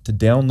today to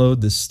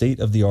download this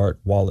state-of-the-art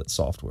wallet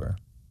software.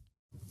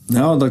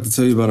 Now I'd like to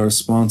tell you about our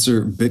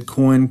sponsor,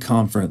 Bitcoin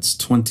Conference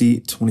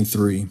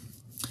 2023.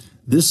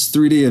 This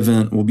 3-day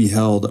event will be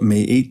held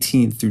May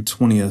 18th through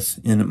 20th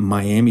in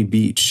Miami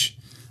Beach.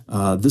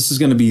 This is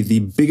going to be the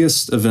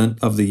biggest event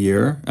of the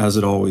year, as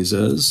it always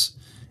is.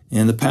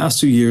 And the past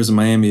 2 years in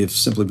Miami have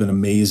simply been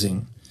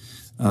amazing.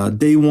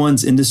 Day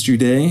 1's Industry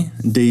Day.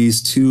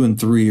 Days 2 and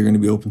 3 are going to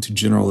be open to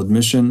general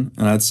admission.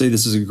 And I'd say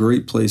this is a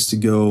great place to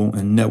go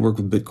and network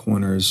with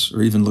Bitcoiners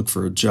or even look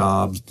for a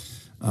job.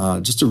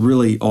 Just a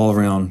really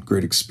all-around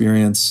great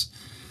experience.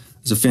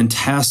 There's a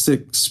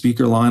fantastic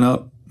speaker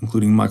lineup,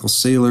 including Michael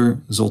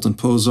Saylor, Zoltan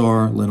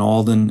Pozar, Lynn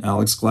Alden,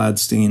 Alex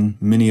Gladstein,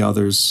 many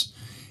others.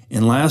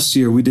 And last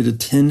year, we did a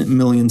 10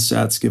 million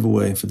sats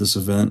giveaway for this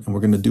event, and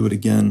we're going to do it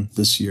again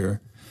this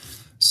year.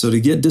 So to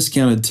get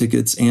discounted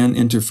tickets and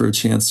enter for a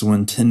chance to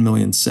win 10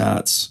 million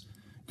sats,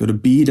 go to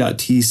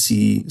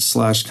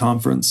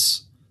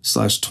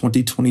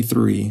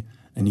b.tc/conference/2023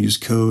 and use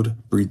code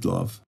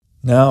BREEDLOVE.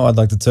 Now I'd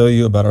like to tell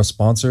you about our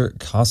sponsor,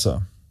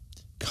 Casa.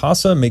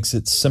 Casa makes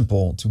it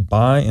simple to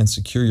buy and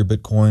secure your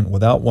Bitcoin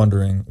without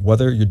wondering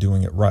whether you're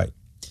doing it right.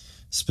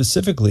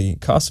 Specifically,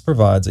 Casa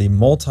provides a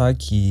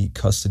multi-key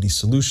custody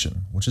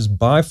solution, which is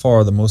by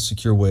far the most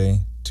secure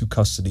way to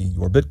custody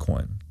your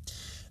Bitcoin.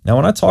 Now,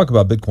 when I talk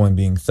about Bitcoin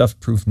being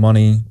theft-proof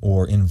money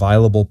or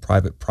inviolable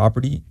private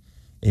property,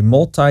 a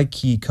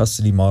multi-key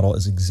custody model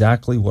is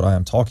exactly what I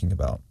am talking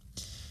about.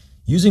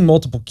 Using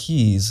multiple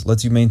keys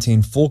lets you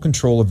maintain full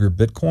control of your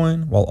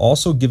Bitcoin while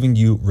also giving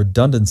you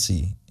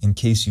redundancy in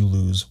case you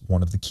lose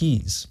one of the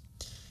keys.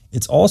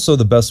 It's also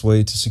the best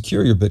way to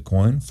secure your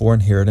Bitcoin for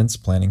inheritance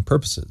planning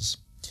purposes.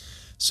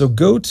 So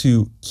go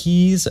to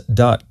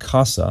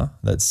keys.casa,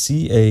 that's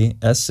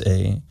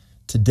C-A-S-A,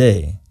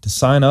 today to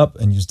sign up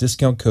and use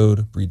discount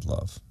code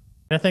Breedlove.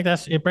 I think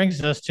it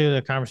brings us to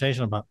the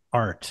conversation about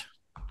art.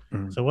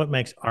 So what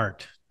makes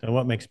art and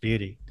what makes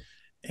beauty?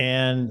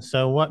 And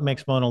so what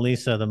makes Mona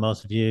Lisa the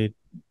most viewed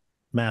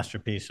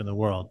masterpiece in the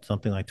world?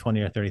 Something like 20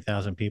 or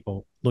 30,000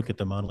 people look at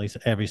the Mona Lisa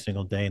every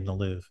single day in the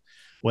Louvre.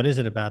 What is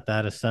it about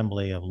that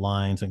assembly of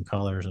lines and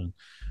colors and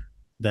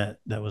that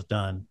was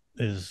done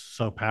is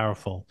so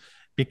powerful?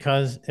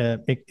 Because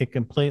it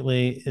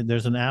completely,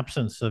 there's an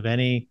absence of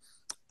any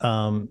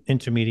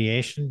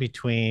intermediation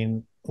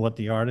between what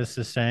the artist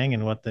is saying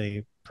and what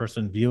the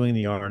person viewing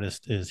the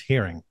artist is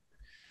hearing.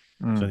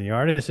 So the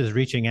artist is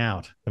reaching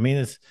out. I mean,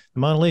 the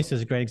Mona Lisa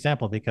is a great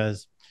example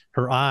because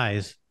her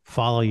eyes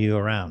follow you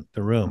around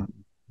the room.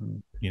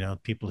 You know,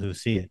 people who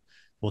see it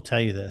will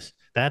tell you this.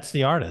 That's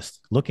the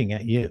artist looking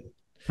at you.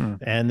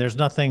 And there's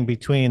nothing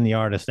between the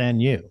artist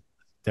and you.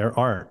 Their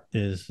art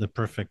is the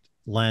perfect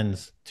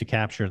lens to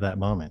capture that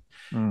moment.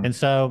 And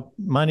so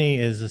money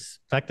is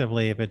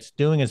effectively, if it's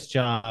doing its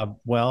job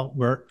well,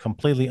 we're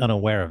completely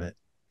unaware of it.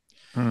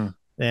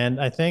 And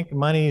I think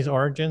money's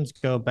origins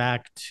go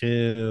back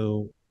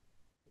to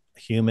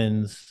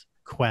humans'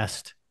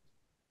 quest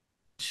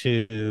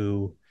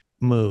to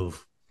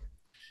move.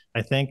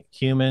 I think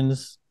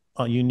humans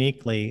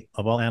uniquely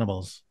of all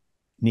animals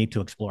need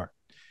to explore.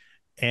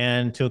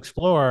 And to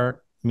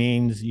explore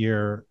means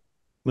you're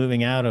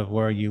moving out of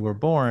where you were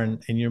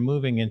born and you're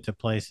moving into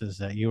places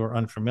that you are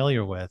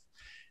unfamiliar with.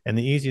 And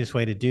the easiest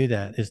way to do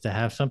that is to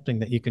have something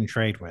that you can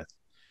trade with.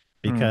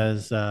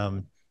 Because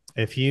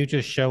if you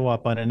just show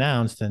up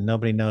unannounced and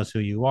nobody knows who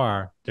you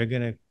are, they're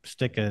going to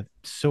stick a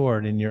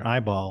sword in your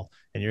eyeball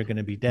and you're going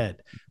to be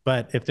dead.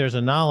 But if there's a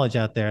knowledge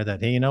out there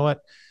that, hey, you know what?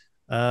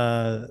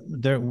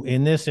 There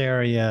in this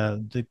area,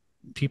 the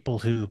people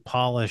who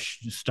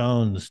polish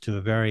stones to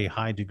a very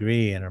high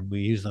degree and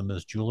we use them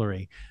as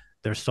jewelry,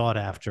 they're sought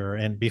after.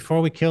 And before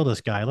we kill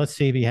this guy, let's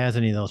see if he has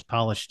any of those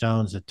polished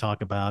stones that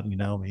talk about, you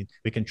know,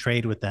 we can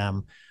trade with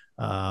them.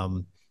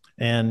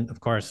 And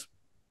of course,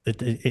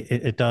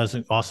 it does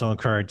also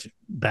encourage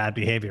bad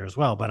behavior as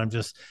well. But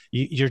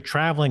you're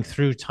traveling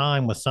through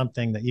time with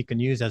something that you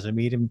can use as a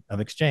medium of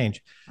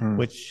exchange,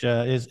 which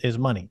is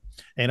money.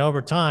 And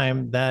over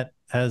time, that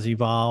has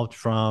evolved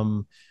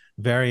from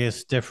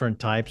various different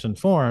types and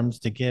forms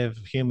to give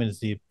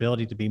humans the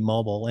ability to be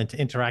mobile and to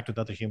interact with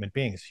other human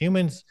beings.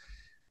 Humans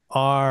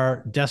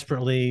are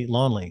desperately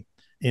lonely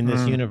in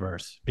this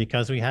universe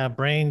because we have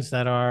brains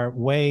that are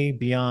way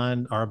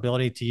beyond our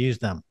ability to use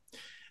them.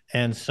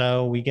 And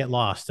so we get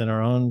lost in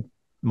our own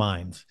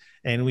minds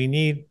and we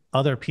need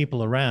other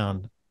people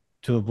around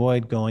to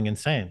avoid going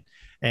insane.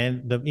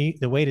 And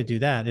the way to do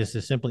that is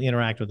to simply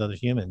interact with other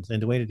humans. And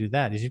the way to do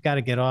that is you've got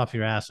to get off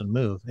your ass and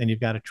move, and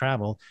you've got to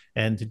travel.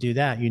 And to do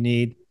that, you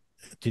need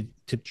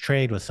to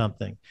trade with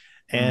something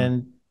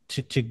and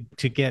to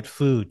get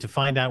food, to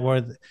find out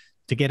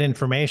to get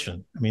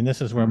information. I mean, this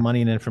is where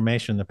money and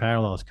information, the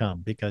parallels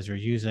come, because you're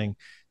using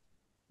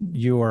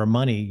your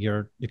money,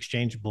 your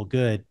exchangeable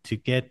good, to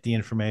get the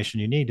information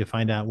you need to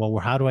find out, well,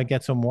 how do I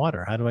get some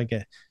water? How do I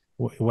get,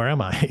 where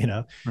am I? You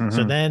know?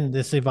 So then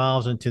this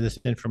evolves into this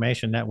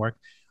information network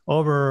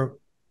over,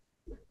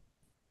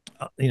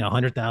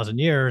 100,000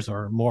 years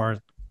or more,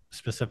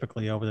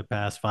 specifically over the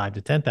past 5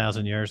 to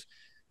 10,000 years,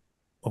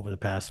 over the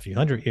past few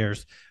hundred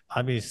years.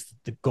 Obviously,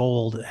 the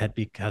gold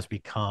has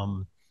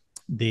become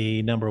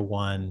the number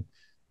one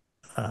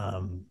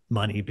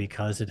money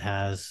because it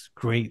has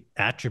great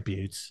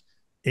attributes.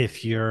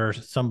 If you're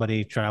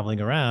somebody traveling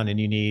around and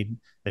you need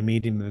a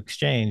medium of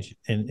exchange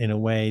in a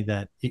way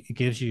that it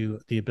gives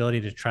you the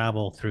ability to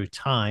travel through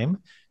time,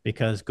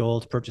 because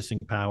gold's purchasing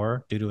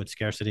power due to its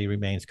scarcity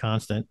remains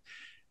constant.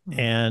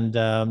 And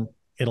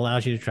it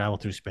allows you to travel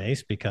through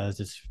space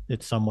because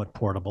it's somewhat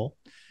portable,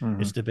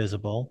 it's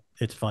divisible,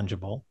 it's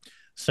fungible.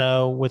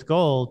 So with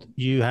gold,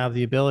 you have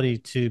the ability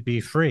to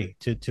be free,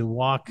 to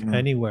walk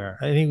anywhere.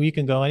 I think you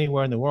can go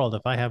anywhere in the world.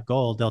 If I have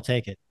gold, they'll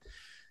take it.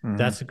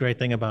 That's the great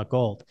thing about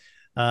gold.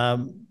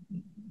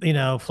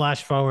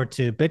 Flash forward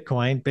to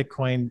Bitcoin.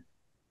 Bitcoin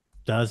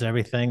does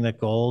everything that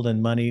gold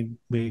and money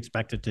we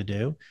expect it to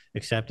do,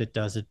 except it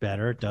does it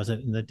better. It does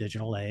it in the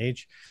digital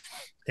age.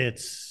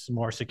 It's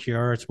more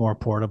secure. It's more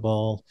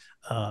portable.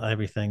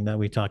 Everything that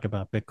we talk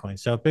about Bitcoin.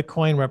 So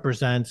Bitcoin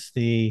represents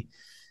the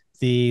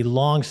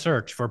long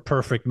search for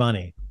perfect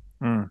money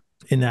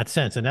in that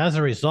sense. And as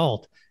a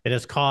result, it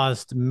has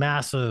caused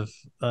massive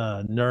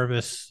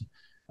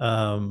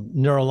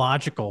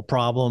neurological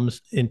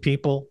problems in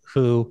people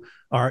who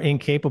are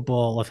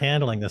incapable of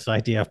handling this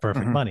idea of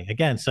perfect money.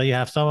 Again, so you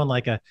have someone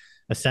like a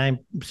Sam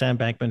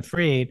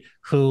Bankman-Fried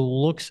who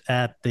looks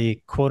at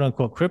the quote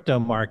unquote crypto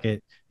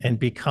market and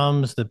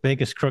becomes the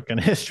biggest crook in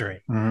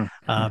history.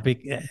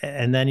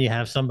 And then you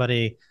have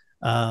somebody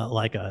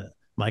like a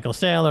Michael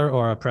Saylor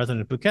or a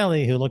President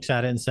Bukele who looks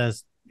at it and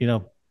says,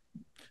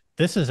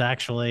 this is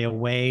actually a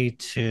way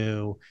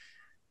to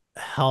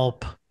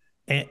help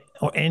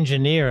or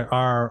engineer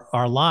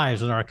our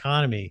lives and our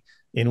economy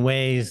in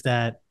ways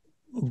that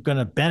are going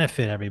to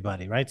benefit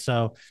everybody, right?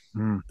 So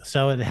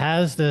it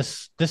has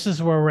this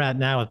is where we're at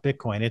now with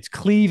Bitcoin. It's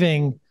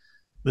cleaving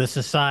the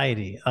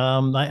society.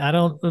 I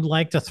don't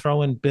like to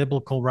throw in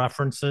biblical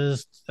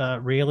references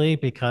really,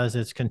 because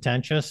it's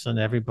contentious and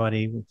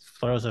everybody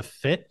throws a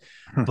fit.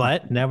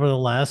 But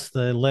nevertheless,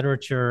 the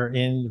literature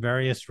in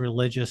various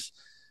religions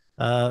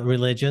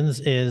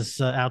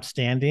is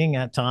outstanding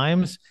at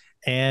times.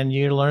 And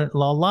you learn a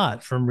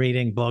lot from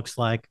reading books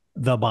like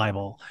the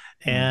Bible.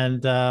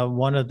 And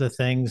one of the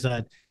things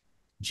that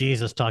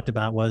Jesus talked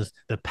about was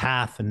the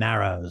path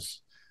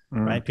narrows.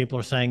 Right? People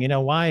are saying,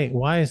 why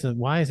is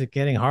it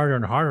getting harder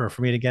and harder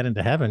for me to get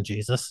into heaven,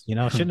 Jesus?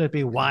 Shouldn't it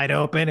be wide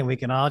open and we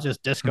can all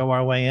just disco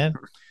our way in?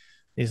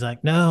 He's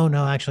like, no,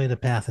 actually the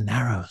path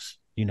narrows.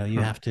 You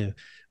have to,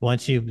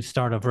 once you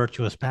start a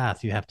virtuous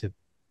path, you have to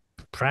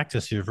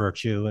practice your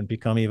virtue and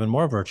become even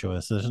more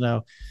virtuous.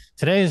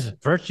 Today's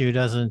virtue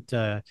doesn't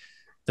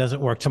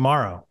work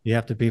tomorrow. You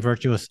have to be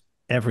virtuous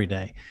every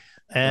day.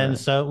 And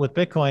so with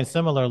Bitcoin,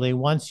 similarly,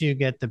 once you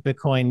get the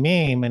Bitcoin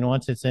meme and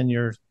once it's in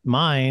your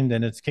mind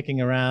and it's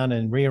kicking around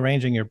and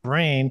rearranging your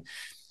brain,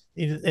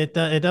 it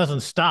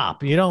doesn't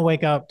stop. You don't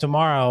wake up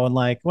tomorrow and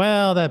like,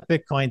 well, that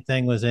Bitcoin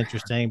thing was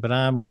interesting, but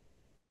I'm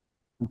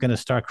going to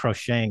start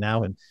crocheting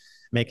now and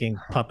making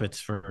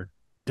puppets for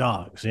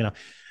dogs.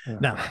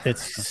 Now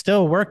it's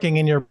still working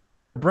in your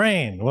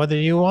brain, whether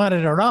you want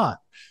it or not.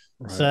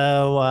 Right.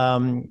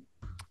 So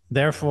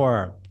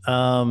therefore,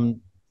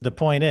 the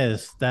point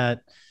is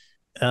that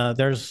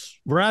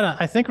we're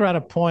at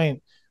a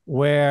point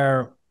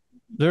where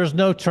there's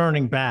no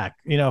turning back,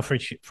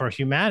 for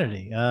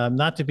humanity.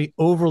 Not to be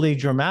overly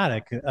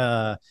dramatic,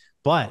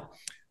 but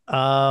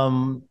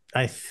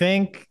I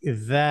think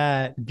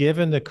that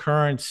given the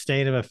current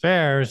state of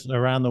affairs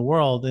around the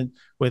world, and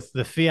with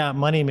the fiat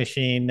money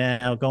machine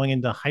now going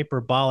into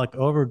hyperbolic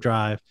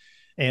overdrive,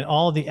 and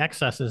all the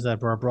excesses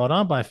that were brought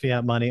on by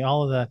fiat money,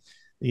 all of the,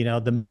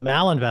 the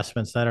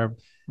malinvestments that are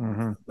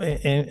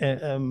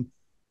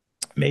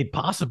made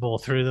possible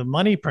through the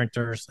money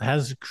printers,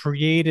 has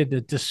created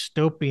a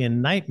dystopian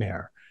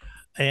nightmare.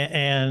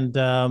 And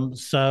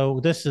so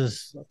this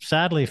is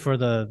sadly for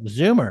the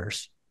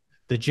Zoomers,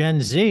 the Gen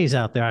Zs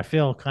out there. I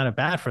feel kind of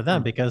bad for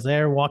them because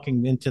they're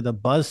walking into the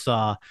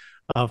buzzsaw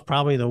of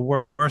probably the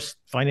worst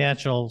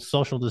financial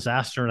social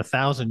disaster in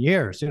 1,000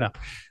 years.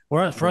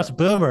 For us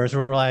boomers,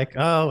 we're like,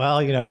 oh, well,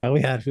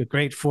 we had a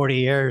great 40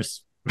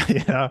 years,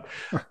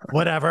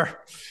 whatever.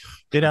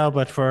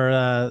 But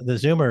for the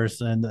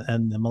Zoomers and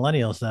the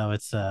millennials, though,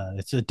 it's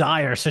a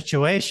dire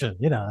situation.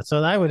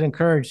 So I would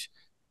encourage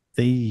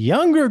the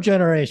younger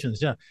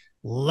generations,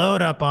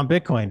 load up on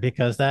Bitcoin,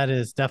 because that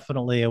is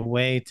definitely a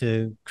way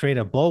to create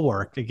a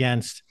bulwark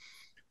against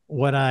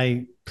what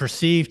I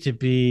perceive to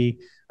be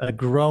a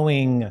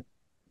growing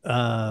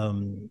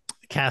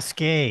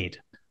cascade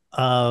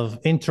of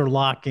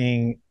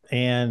interlocking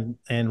and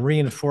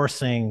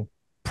reinforcing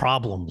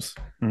problems.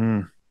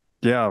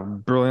 Yeah,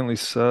 brilliantly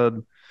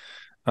said.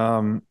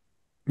 You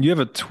have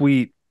a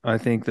tweet, I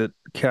think, that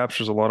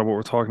captures a lot of what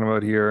we're talking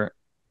about here.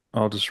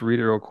 I'll just read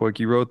it real quick.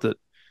 You wrote that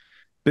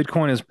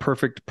Bitcoin is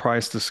perfect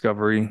price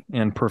discovery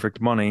and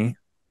perfect money.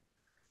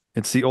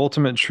 It's the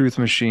ultimate truth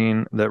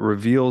machine that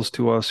reveals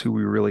to us who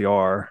we really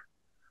are.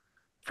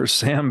 For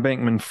Sam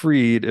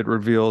Bankman-Fried, it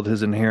revealed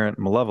his inherent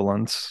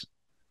malevolence.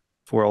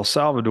 For El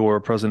Salvador,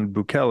 President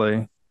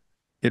Bukele,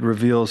 it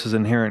reveals his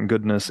inherent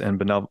goodness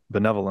and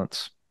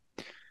benevolence.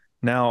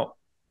 Now,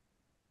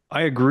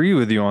 I agree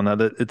with you on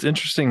that. It's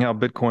interesting how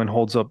Bitcoin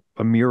holds up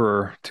a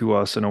mirror to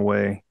us in a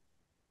way,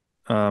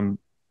 and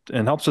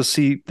helps us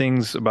see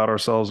things about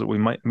ourselves that we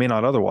may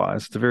not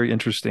otherwise. It's a very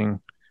interesting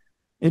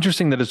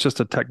that it's just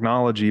a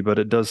technology, but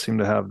it does seem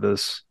to have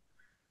this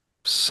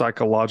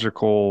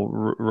psychological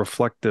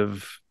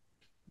reflective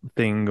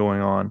thing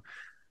going on.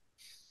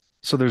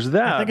 So there's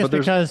that. I think it's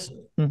because.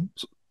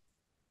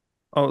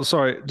 Oh,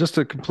 sorry. Just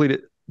to complete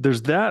it,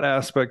 there's that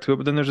aspect to it,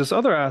 but then there's this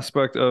other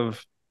aspect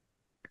of,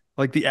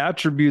 like, the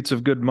attributes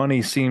of good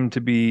money seem to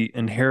be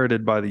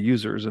inherited by the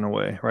users in a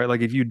way, right?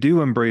 Like, if you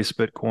do embrace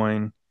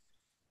Bitcoin,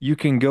 you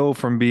can go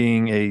from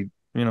being a,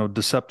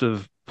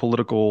 deceptive,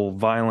 political,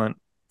 violent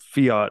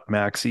fiat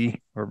maxi,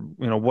 or,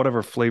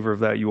 whatever flavor of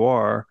that you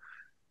are,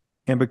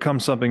 and become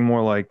something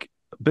more like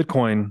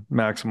Bitcoin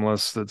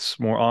maximalist that's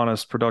more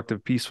honest,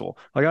 productive, peaceful.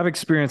 Like, I've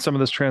experienced some of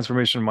this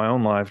transformation in my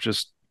own life.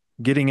 Just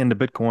getting into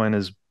Bitcoin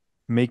is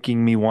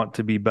making me want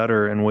to be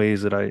better in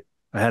ways that I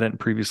hadn't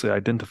previously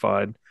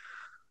identified.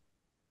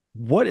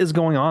 What is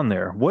going on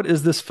there? What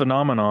is this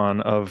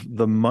phenomenon of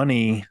the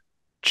money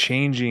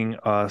changing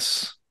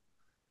us,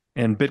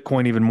 and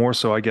Bitcoin even more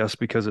so, I guess,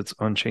 because it's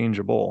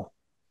unchangeable?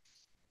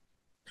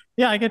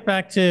 Yeah, I get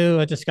back to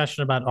a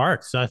discussion about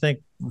art. So I think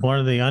one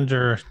of the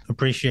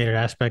underappreciated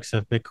aspects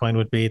of Bitcoin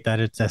would be that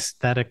it's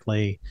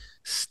aesthetically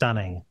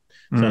stunning.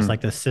 So it's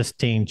like the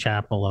Sistine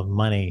Chapel of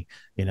money.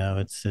 You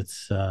know,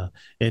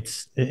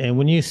 and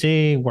when you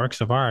see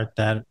works of art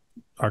that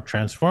are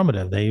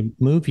transformative, they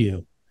move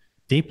you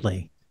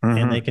deeply,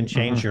 and they can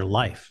change your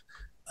life,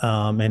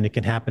 and it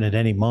can happen at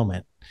any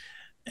moment.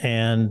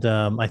 And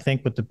I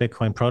think with the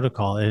Bitcoin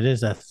protocol, it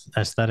is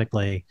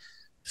aesthetically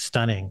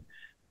stunning,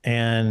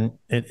 and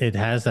it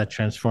has that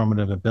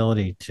transformative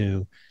ability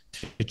to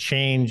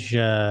change.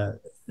 That's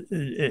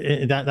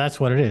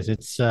what it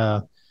is.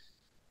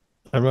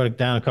 I wrote it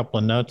down, a couple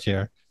of notes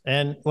here,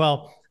 and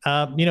well,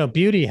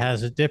 beauty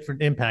has a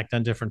different impact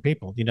on different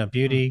people. You know,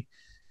 beauty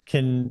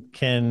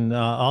can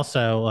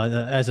also,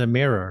 as a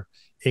mirror,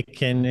 it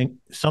can.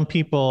 Some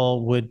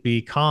people would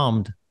be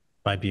calmed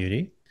by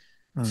beauty.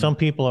 Some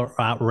people are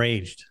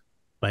outraged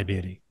by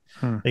beauty.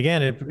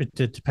 Again, it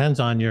depends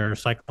on your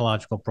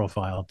psychological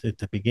profile at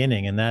the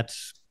beginning, and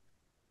that's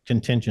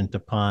contingent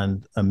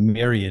upon a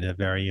myriad of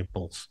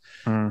variables.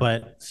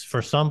 But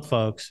for some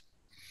folks,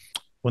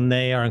 when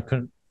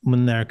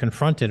they're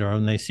confronted or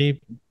when they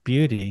see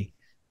beauty,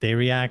 they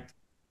react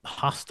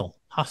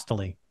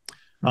hostily.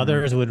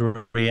 Others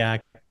would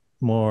react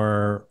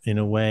more in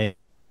a way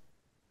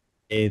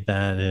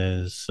that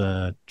is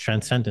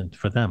transcendent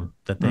for them,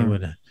 that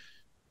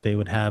they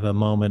would have a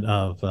moment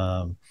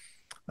of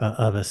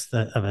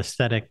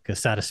aesthetic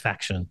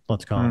satisfaction,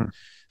 let's call it.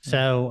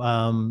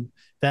 So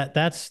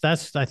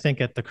that's I think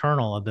at the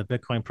kernel of the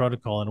Bitcoin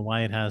protocol, and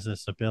why it has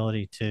this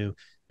ability to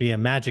be a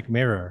magic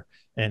mirror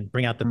and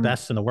bring out the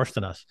best and the worst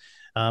in us.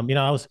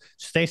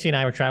 Stacy and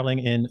I were traveling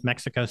in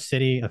Mexico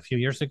City a few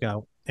years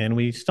ago, and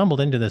we stumbled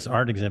into this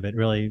art exhibit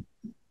really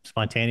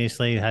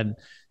spontaneously. It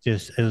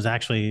was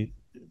actually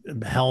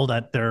held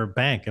at their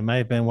bank. It might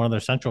have been one of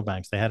their central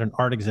banks. They had an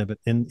art exhibit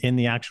in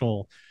the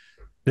actual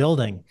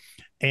building.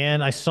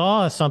 And I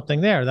saw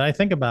something there that I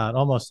think about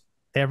almost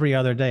every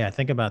other day. I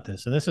think about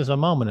this. And this is a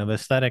moment of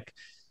aesthetic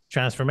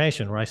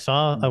transformation where I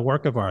saw a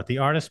work of art. The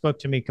artist spoke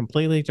to me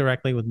completely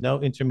directly with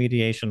no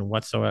intermediation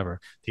whatsoever.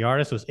 The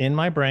artist was in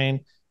my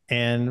brain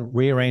and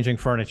rearranging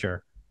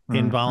furniture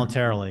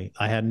involuntarily.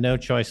 I had no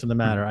choice in the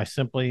matter. I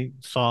simply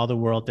saw the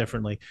world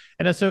differently.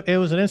 And it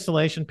was an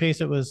installation piece.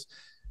 It was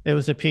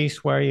a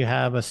piece where you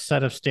have a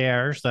set of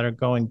stairs that are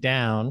going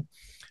down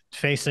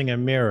facing a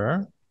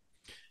mirror.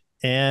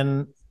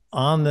 And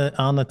on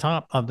the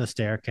top of the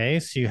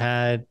staircase, you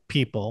had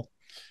people.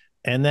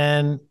 And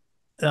then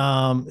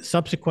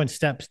subsequent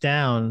steps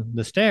down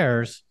the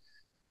stairs,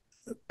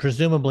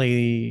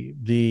 presumably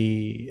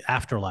the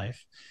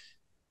afterlife,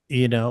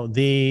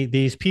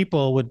 these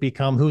people would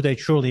become who they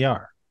truly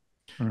are.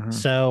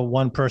 So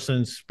one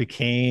person's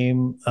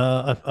became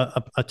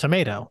a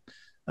tomato.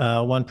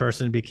 One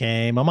person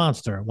became a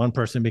monster. One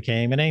person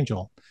became an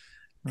angel.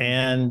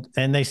 And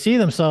they see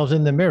themselves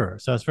in the mirror.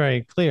 So it's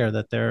very clear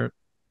that they're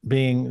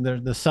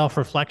the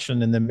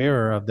self-reflection in the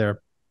mirror of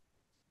their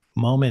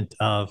moment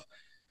of,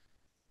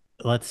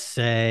 let's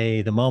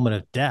say, the moment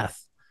of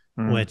death,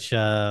 which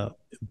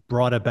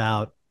brought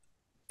about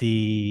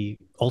the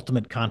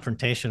ultimate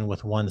confrontation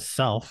with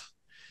oneself,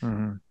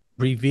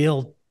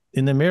 revealed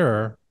in the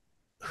mirror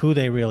who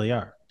they really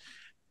are.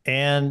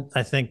 And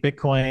I think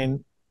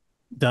Bitcoin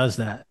does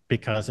that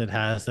because it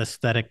has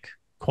aesthetic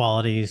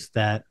qualities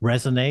that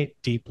resonate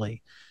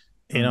deeply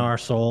in our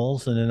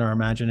souls and in our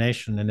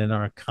imagination and in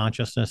our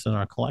consciousness and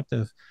our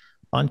collective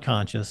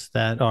unconscious,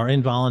 that are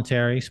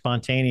involuntary,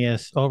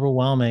 spontaneous,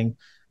 overwhelming,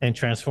 and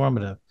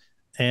transformative.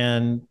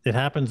 And it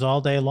happens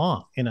all day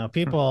long.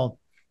 People,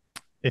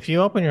 if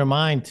you open your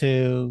mind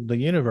to the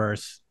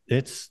universe,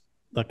 it's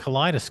a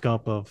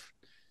kaleidoscope of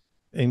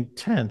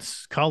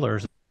intense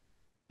colors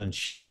and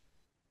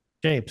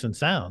shapes and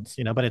sounds,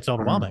 but it's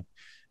overwhelming.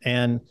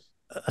 And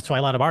that's why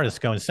a lot of artists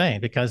go insane,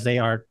 because they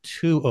are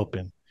too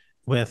open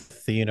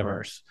with the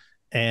universe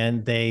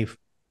and they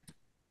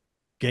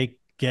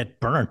get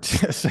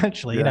burnt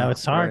essentially.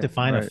 It's hard to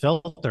find a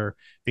filter.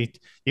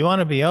 You want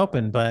to be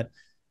open, but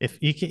if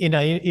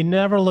you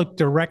never look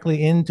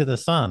directly into the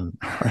sun,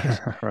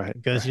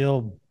 because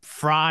you'll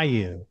fry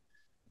you.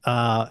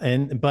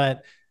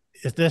 But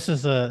this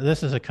is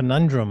a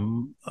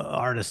conundrum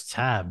artists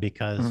have,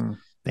 because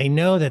they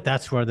know that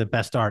that's where the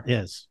best art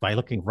is, by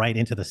looking right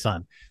into the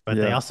sun, but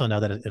they also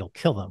know that it'll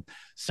kill them.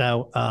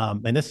 So,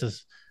 and this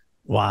is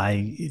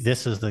why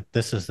this is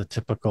the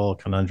typical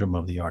conundrum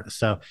of the artist.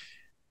 So,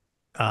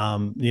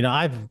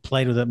 I've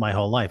played with it my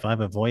whole life.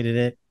 I've avoided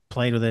it,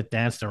 played with it,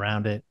 danced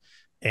around it.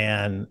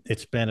 And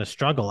it's been a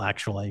struggle,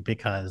 actually,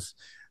 because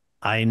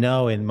I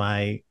know in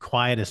my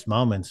quietest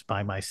moments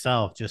by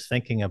myself, just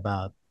thinking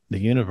about the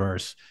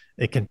universe,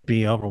 it can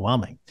be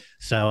overwhelming.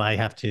 So I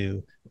have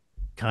to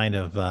kind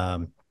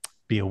of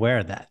be aware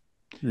of that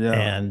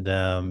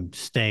and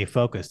stay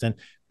focused. And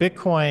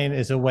Bitcoin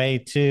is a way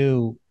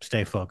to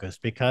stay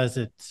focused, because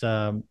it's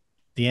the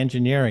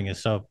engineering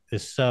is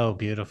so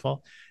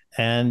beautiful,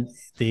 and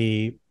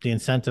the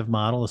incentive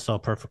model is so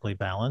perfectly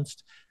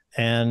balanced,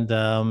 and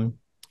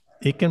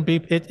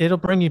it'll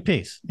bring you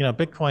peace.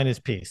 Bitcoin is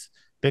peace.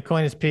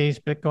 Bitcoin is peace.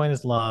 Bitcoin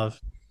is love.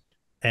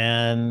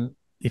 And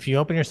if you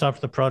open yourself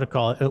to the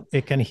protocol,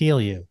 it can heal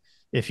you.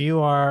 If you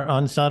are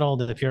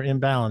unsettled, if you're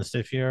imbalanced,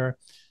 if you're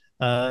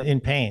in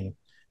pain,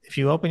 if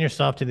you open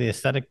yourself to the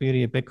aesthetic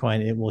beauty of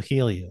Bitcoin, it will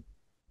heal you.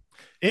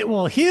 It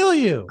will heal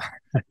you.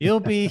 You'll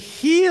be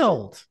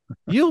healed.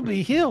 You'll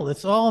be healed.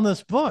 It's all in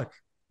this book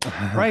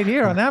right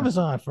here on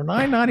Amazon for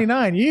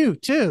 $9.99. You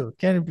too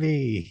can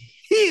be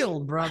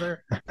healed,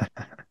 brother.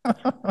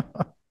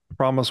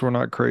 Promise we're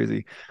not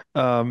crazy.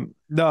 No,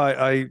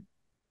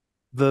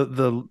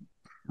 the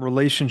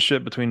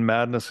relationship between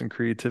madness and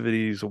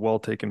creativity is a well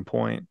taken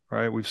point,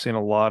 right? We've seen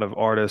a lot of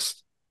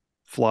artists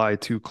fly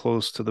too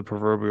close to the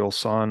proverbial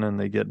sun and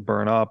they get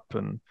burnt up,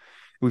 and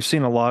we've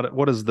seen a lot of,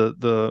 what is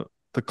the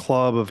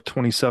club of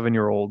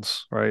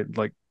 27-year-olds, right?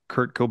 Like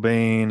Kurt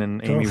Cobain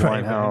and Amy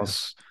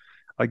Winehouse.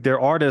 Like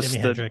they're artists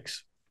Jimi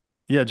Hendrix.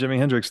 Yeah, Jimi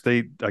Hendrix,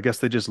 I guess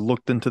they just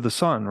looked into the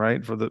sun,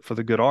 right? For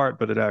the good art,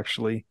 but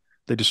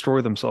they destroy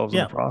themselves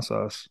in the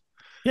process.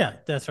 Yeah,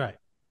 that's right.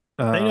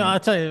 I'll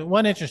tell you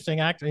one interesting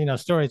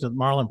stories with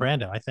Marlon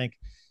Brando. I think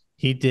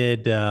he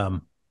did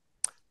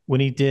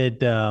when he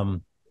did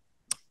Last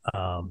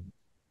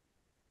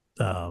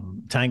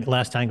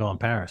Tango in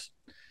Paris.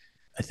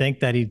 I think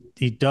that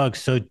he dug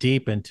so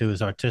deep into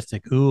his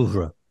artistic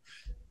oeuvre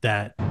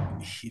that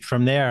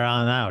from there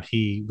on out,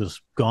 he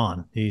was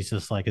gone. He's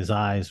just like, his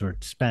eyes were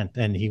spent,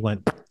 and he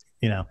went,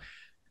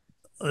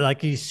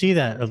 like you see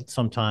that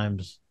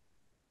sometimes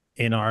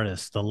in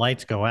artists, the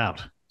lights go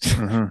out,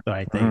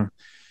 right?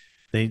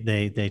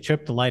 They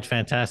trip the light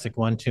fantastic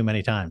one too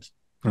many times.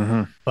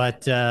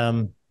 But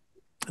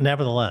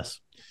nevertheless,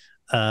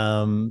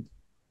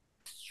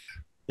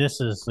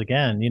 this is,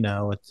 again,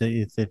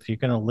 it's if you're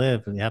going to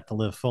live, you have to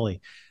live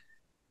fully.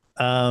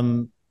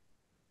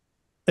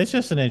 It's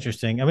just an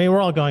interesting, we're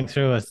all going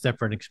through a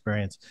different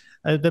experience.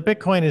 The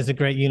Bitcoin is a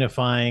great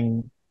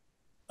unifying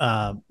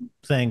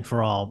thing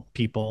for all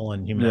people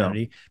and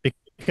humanity,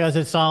 because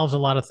it solves a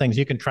lot of things.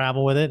 You can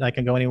travel with it. I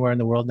can go anywhere in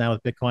the world now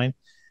with Bitcoin,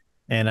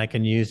 and I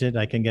can use it.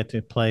 I can get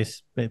to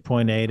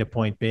point A to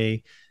point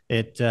B.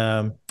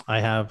 I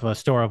have a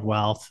store of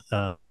wealth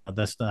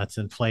that's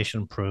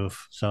inflation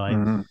proof, so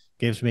it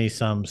gives me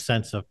some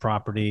sense of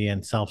property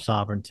and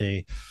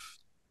self-sovereignty.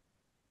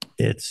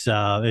 It's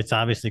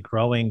obviously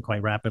growing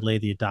quite rapidly.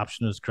 The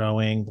adoption is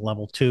growing.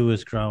 Level 2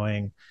 is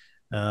growing.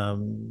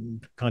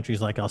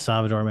 Countries like El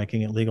Salvador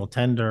making it legal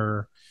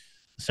tender.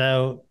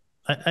 So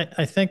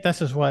I think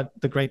this is what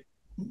the great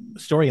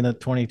story in the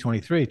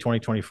 2023,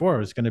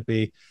 2024 is going to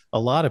be. A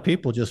lot of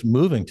people just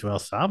moving to El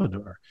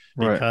Salvador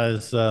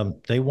because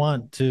they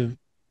want to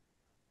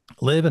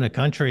live in a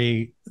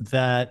country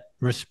that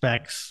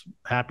respects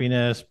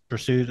happiness,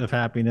 pursuit of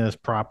happiness,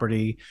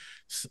 property,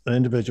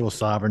 individual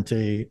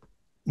sovereignty,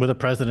 with a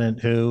president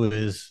who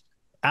is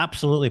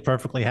absolutely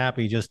perfectly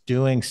happy just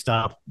doing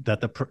stuff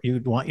that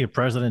you'd want your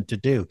president to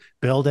do: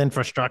 build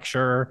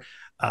infrastructure,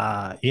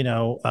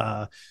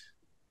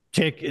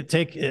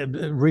 take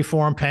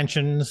reform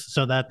pensions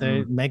so that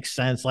they make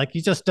sense. Like,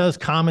 he just does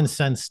common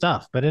sense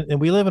stuff. But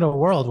and we live in a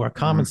world where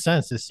common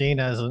sense is seen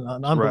as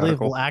an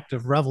unbelievable act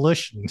of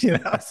revolution.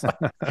 It's like,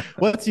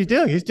 what's he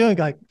doing? He's doing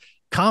like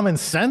common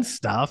sense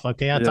stuff.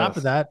 Okay, on top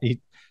of that,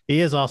 he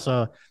is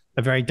also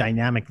a very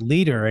dynamic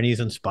leader, and he's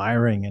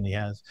inspiring, and he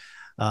has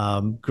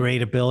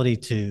great ability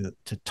to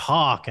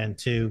talk and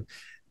to,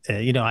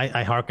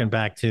 I hearken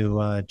back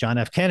to John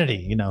F.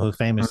 Kennedy, who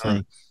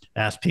famously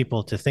asked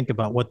people to think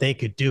about what they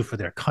could do for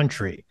their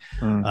country.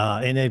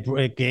 And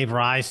it gave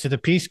rise to the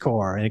Peace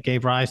Corps, and it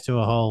gave rise to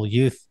a whole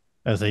youth,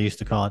 as they used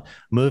to call it,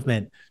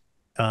 movement,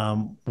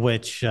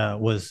 which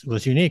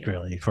was unique,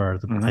 really, for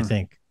I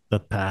think the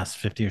past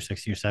 50 or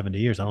 60 or 70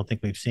 years. I don't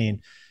think we've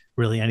seen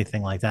really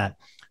anything like that.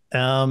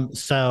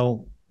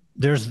 So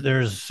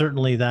there's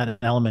certainly that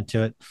element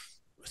to it.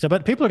 So,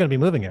 but people are going to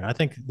be moving here. I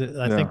think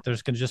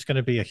there's just going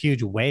to be a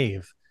huge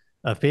wave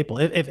of people.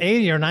 If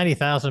 80 or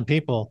 90,000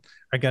 people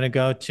are going to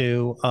go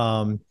to,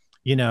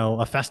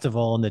 a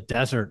festival in the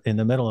desert in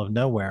the middle of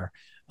nowhere.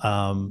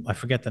 I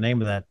forget the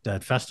name of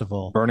that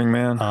festival. Burning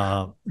Man.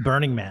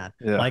 Burning Man.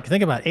 Yeah. Like,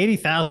 think about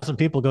 80,000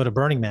 people go to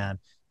Burning Man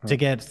to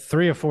get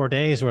 3 or 4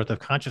 days worth of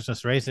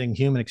consciousness raising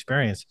human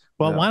experience.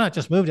 Well, why not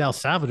just move to El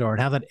Salvador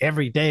and have that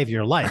every day of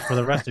your life for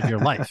the rest of your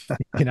life?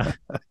 You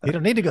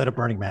don't need to go to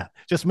Burning Man.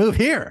 Just move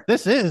here.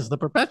 This is the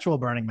perpetual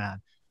Burning Man.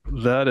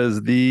 That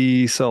is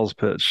the sales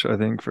pitch, I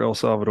think, for El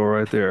Salvador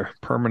right there.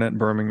 Permanent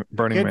Burning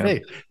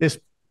Man. This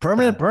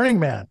permanent Burning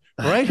Man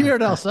right here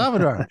at El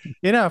Salvador.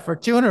 For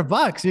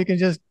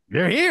 $200,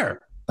 you're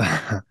here.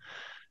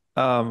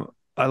 I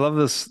love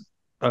this.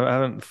 I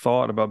haven't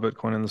thought about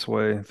Bitcoin in this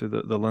way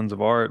through the lens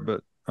of art,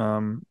 but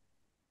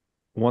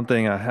one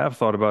thing I have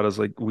thought about is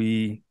like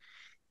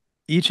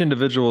each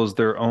individual is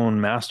their own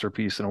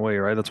masterpiece in a way,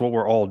 right? That's what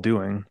we're all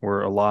doing.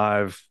 We're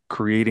alive,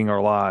 creating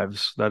our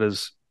lives. That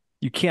is,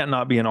 you can't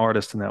not be an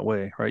artist in that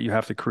way, right? You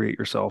have to create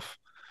yourself.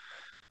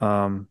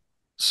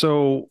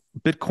 So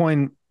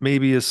Bitcoin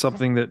maybe is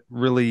something that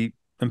really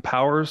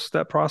empowers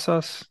that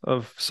process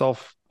of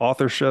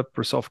self-authorship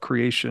or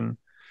self-creation.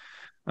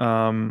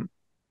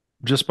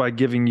 Just by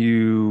giving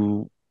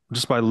you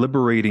just by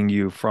liberating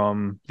you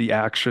from the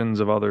actions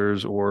of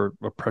others or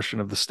oppression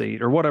of the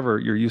state or whatever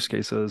your use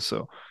case is.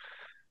 So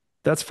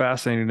that's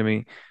fascinating to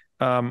me.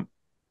 Um,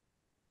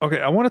 okay,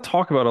 I want to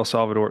talk about El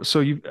Salvador.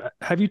 So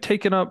have you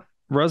taken up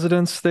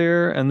residence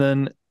there? And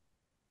then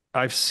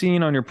I've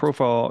seen on your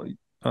profile,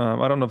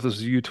 I don't know if this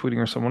is you tweeting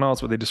or someone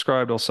else, but they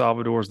described El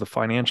Salvador as the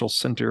financial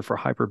center for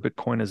hyper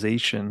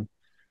Bitcoinization.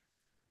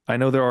 I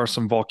know there are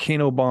some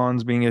volcano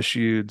bonds being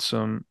issued,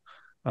 some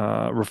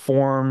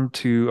reform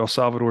to El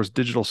Salvador's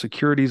digital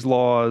securities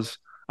laws,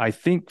 I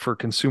think for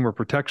consumer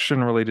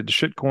protection related to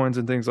shitcoins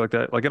and things like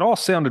that. Like it all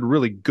sounded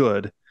really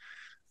good.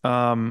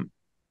 Um,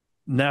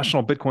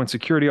 National Bitcoin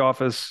Security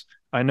Office,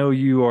 I know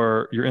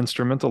you're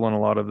instrumental in a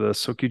lot of this.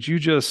 So could you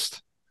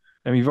just,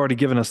 I mean, you've already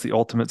given us the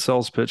ultimate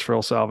sales pitch for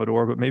El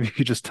Salvador, but maybe you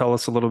could just tell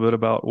us a little bit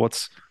about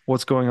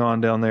what's going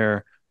on down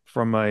there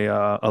from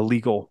a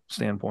legal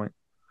standpoint.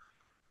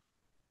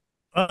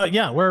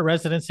 Yeah, we're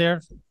residents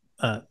here,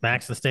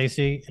 Max and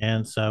Stacy,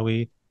 and so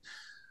we,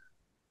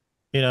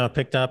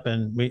 picked up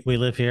and we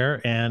live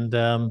here,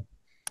 and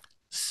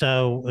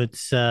so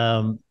it's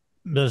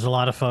there's a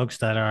lot of folks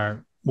that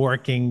are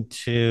working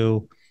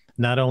to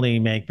not only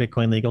make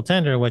Bitcoin legal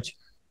tender, which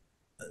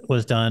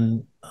was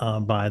done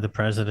by the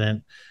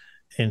president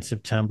in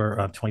September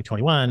of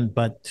 2021,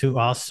 but to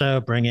also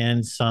bring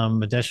in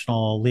some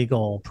additional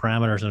legal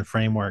parameters and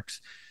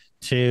frameworks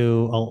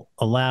to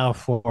allow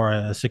for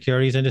a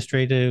securities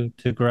industry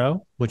to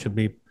grow, which would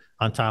be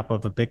on top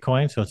of a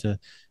Bitcoin. So it's a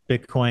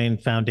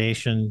Bitcoin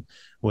foundation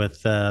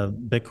with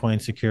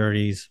Bitcoin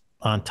securities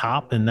on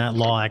top. And that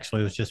law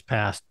actually was just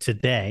passed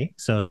today.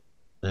 So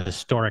the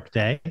historic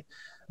day,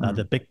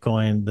 the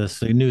Bitcoin,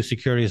 the new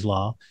securities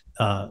law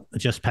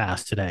just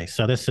passed today.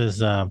 So this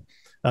is a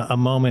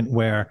moment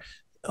where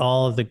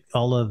all of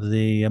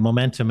the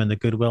momentum and the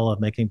goodwill of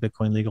making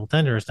Bitcoin legal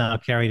tender is now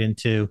carried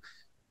into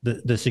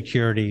the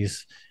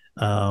securities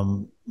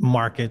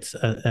markets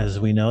as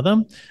we know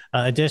them.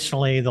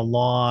 Additionally, the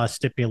law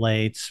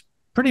stipulates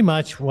pretty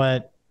much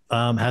what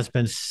has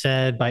been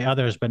said by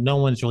others, but no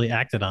one's really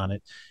acted on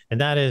it. And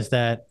that is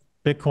that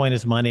Bitcoin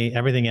is money.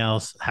 Everything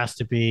else has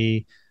to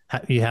be,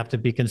 you have to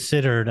be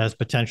considered as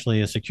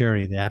potentially a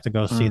security. They have to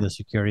go see the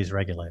securities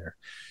regulator.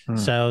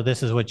 So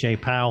this is what Jay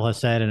Powell has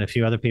said, and a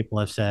few other people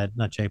have said,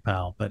 not Jay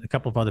Powell, but a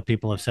couple of other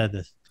people have said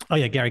this. Oh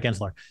yeah, Gary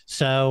Gensler.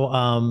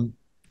 So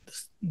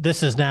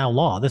this is now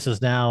law. This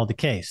is now the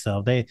case.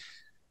 So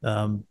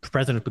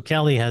President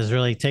Bukele has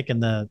really taken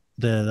the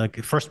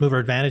first mover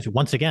advantage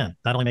once again,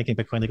 not only making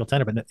Bitcoin legal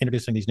tender, but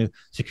introducing these new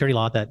security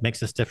law that makes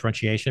this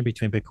differentiation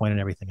between Bitcoin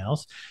and everything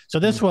else. So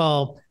this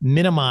will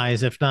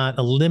minimize, if not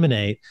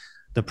eliminate,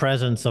 the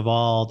presence of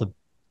all the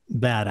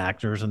bad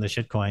actors and the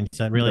shitcoins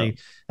that really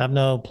have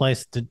no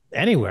place to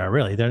anywhere.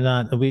 Really, they're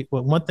not.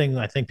 One thing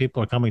I think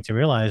people are coming to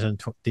realize in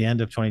the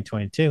end of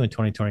 2022 and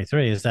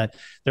 2023 is that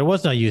there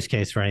was no use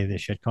case for any of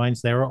these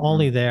shitcoins. They were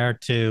only there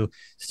to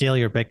steal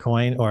your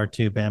Bitcoin or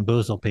to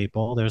bamboozle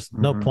people. There's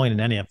no point in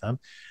any of them.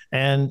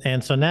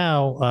 And so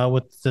now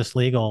with this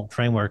legal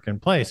framework in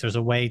place, there's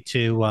a way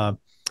to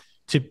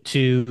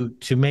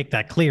make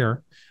that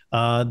clear.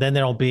 Then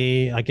there'll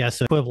be, I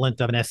guess,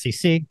 equivalent of an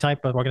SEC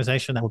type of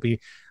organization that will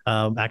be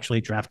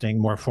actually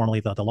drafting more formally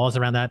the laws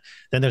around that.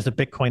 Then there's the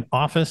Bitcoin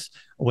office,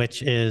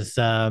 which is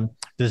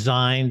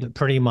designed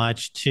pretty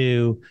much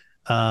to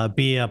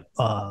be a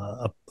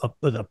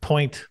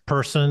point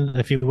person,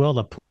 if you will,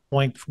 the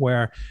point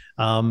where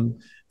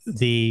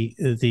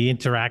the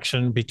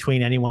interaction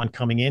between anyone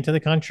coming into the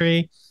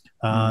country,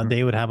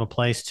 they would have a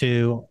place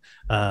to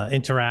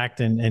interact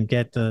and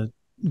get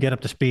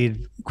up to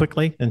speed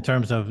quickly in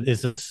terms of,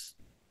 is this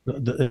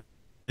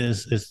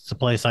the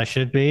place I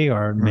should be,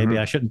 or maybe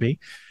I shouldn't be.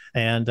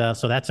 And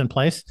so that's in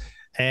place.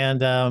 And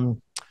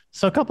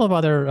so a couple of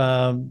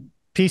other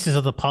pieces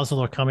of the puzzle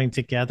are coming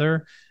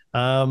together.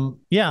 I'm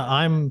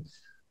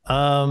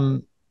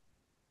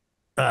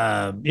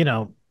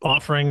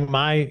offering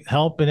my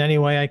help in any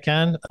way I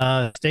can.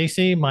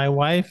 Stacy, my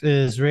wife,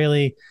 is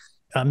really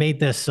made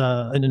this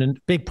a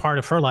big part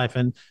of her life,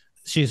 and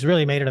she's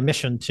really made it a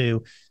mission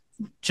to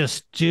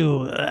just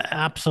do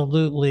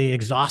absolutely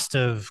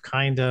exhaustive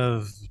kind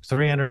of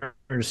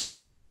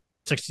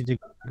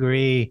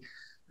 360-degree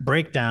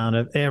breakdown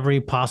of every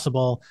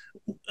possible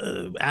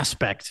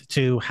aspect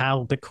to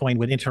how Bitcoin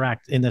would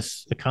interact in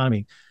this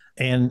economy,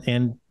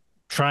 and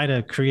try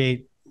to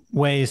create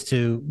ways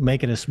to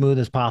make it as smooth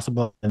as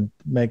possible and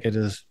make it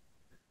as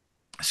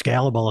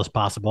scalable as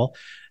possible.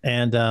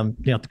 And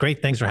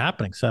great things are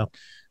happening. So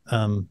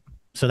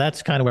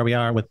that's kind of where we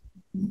are with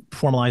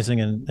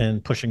formalizing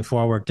and pushing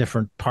forward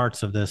different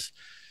parts of this,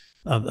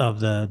 of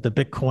the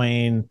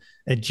Bitcoin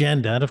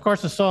agenda. And of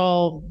course, it's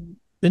all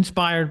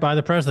inspired by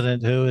the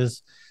president, who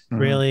has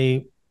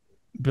really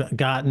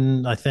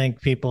gotten, I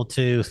think, people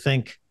to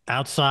think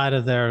outside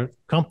of their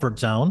comfort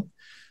zone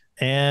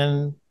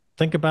and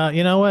think about,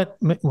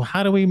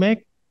 how do we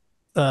make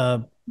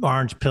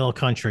orange pill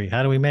country?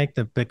 How do we make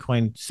the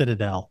Bitcoin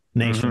citadel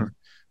nation?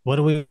 What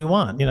do we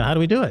want? How do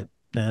we do it?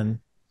 And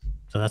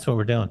so that's what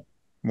we're doing.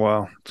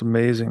 Wow, it's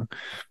amazing.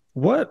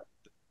 What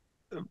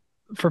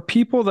for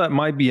people that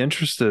might be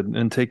interested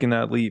in taking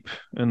that leap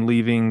and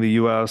leaving the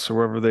US or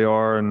wherever they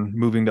are and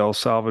moving to El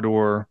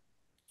Salvador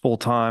full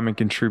time and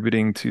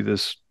contributing to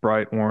this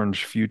bright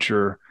orange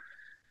future,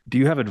 do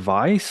you have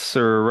advice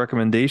or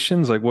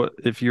recommendations? Like what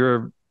if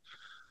you're,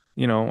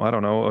 I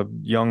don't know, a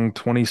young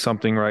 20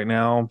 something right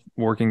now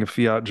working a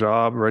fiat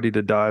job, ready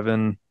to dive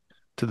in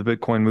to the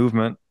Bitcoin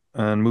movement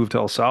and move to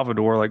El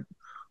Salvador, like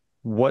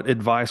what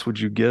advice would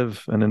you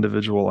give an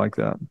individual like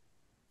that?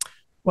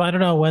 Well, I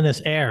don't know when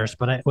this airs,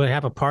 but we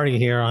have a party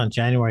here on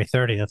January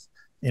 30th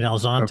in El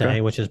Okay.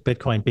 Zonte, which is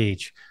Bitcoin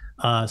Beach.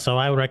 So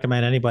I would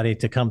recommend anybody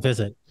to come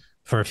visit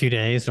for a few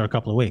days or a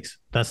couple of weeks.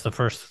 That's the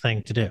first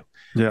thing to do,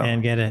 Yeah.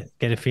 and get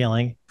a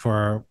feeling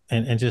for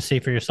and just see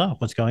for yourself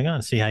what's going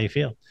on, see how you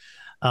feel.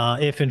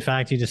 If in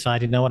fact you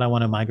decide, you know what, I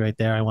want to migrate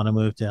there, I want to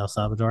move to El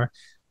Salvador,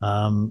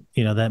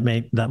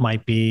 that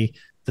might be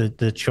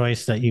the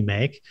choice that you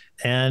make,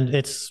 and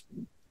it's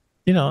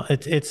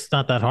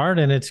not that hard,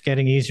 and it's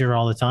getting easier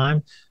all the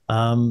time.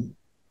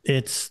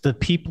 It's the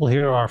people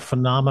here are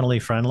phenomenally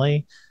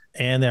friendly,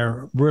 and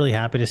they're really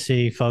happy to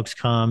see folks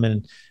come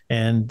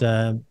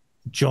and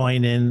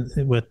join in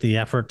with the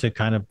effort to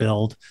kind of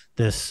build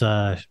this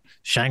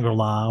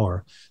Shangri-La,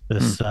 or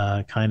this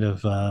kind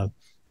of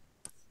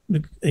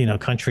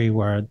country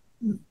where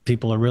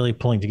people are really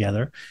pulling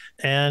together.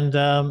 And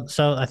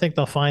so I think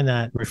they'll find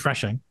that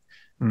refreshing.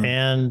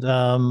 And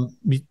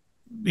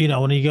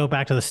when you go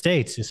back to the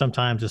States,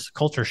 sometimes it's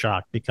culture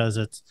shock, because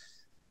it's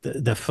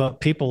the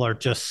people are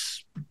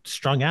just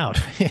strung out.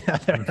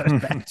 They're in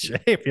bad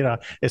shape.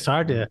 It's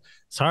hard to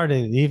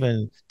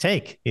even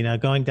take.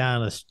 Going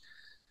down a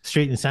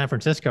street in San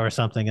Francisco or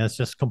something, and it's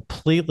just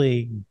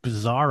completely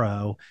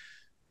bizarro,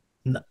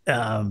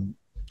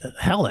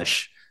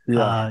 hellish.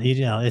 Yeah.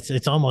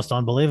 It's almost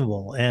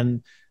unbelievable,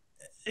 and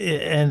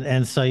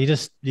so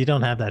you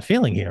don't have that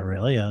feeling here,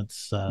 really.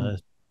 It's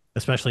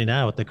especially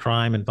now with the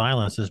crime and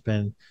violence has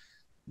been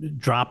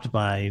dropped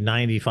by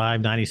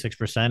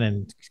 95-96%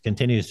 and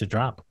continues to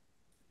drop.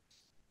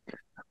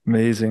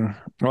 Amazing.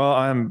 Well,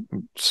 I'm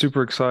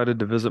super excited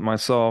to visit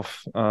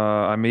myself.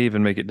 I may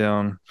even make it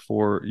down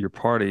for your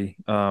party.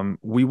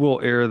 We will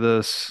air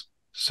this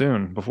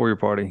soon before your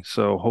party.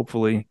 So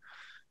hopefully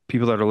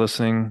people that are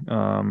listening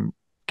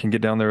can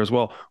get down there as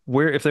well.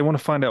 If they want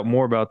to find out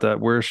more about that,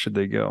 where should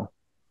they go?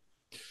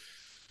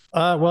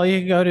 Well, you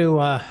can go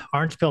to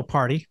Orange Pill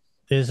Party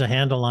is a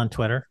handle on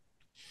Twitter.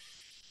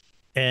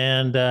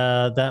 And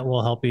that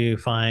will help you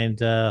find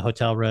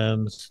hotel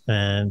rooms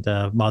and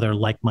other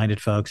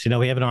like-minded folks.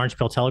 We have an Orange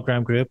Pill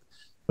Telegram group,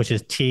 which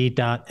is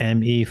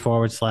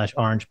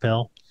t.me/orange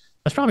pill.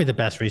 That's probably the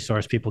best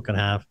resource people can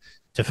have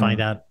to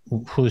find out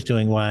who's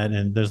doing what.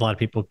 And there's a lot of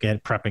people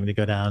prepping to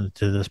go down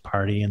to this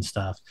party and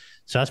stuff.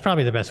 So that's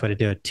probably the best way to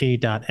do it.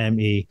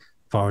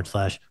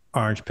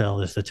 t.me/orange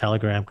pill is the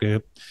Telegram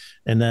group.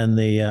 And then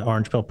the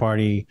Orange Pill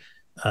Party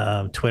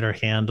Twitter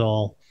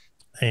handle.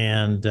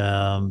 And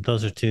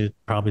those are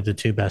probably the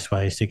two best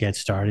ways to get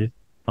started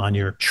on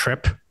your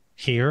trip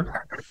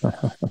here.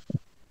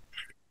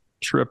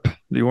 Trip.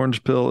 The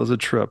orange pill is a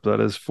trip. That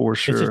is for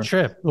sure. It's a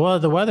trip. Well,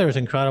 the weather is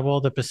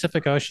incredible. The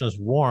Pacific Ocean is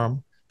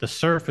warm. The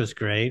surf is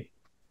great.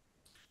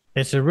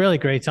 It's a really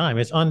great time.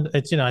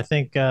 I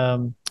think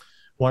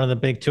one of the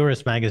big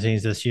tourist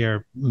magazines this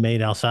year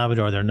made El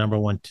Salvador their number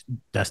one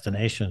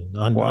destination,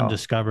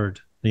 undiscovered.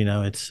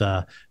 It's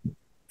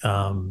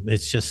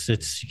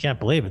you can't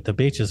believe it. The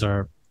beaches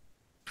are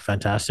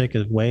fantastic.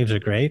 The waves are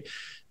great.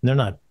 And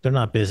they're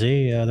not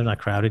busy. They're not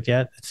crowded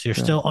yet. You're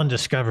still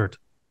undiscovered.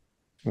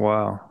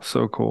 Wow.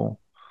 So cool.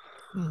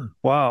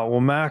 Wow.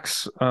 Well,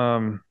 Max,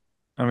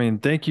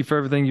 thank you for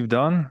everything you've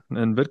done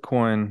in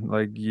Bitcoin.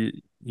 Like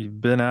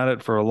you've been at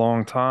it for a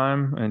long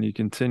time, and you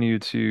continue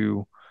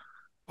to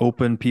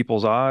open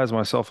people's eyes,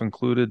 myself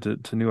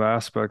included, to new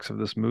aspects of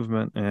this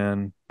movement,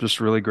 and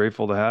just really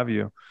grateful to have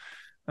you.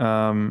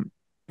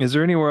 Is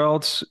there anywhere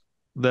else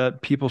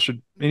people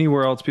should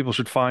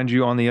find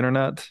you on the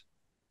internet?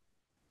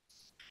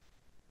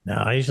 No,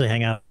 I usually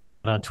hang out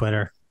on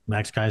Twitter,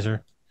 Max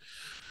Keiser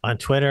on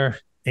Twitter,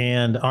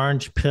 and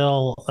Orange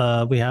Pill.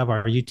 We have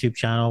our YouTube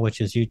channel, which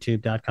is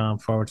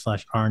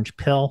youtube.com/Orange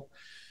Pill.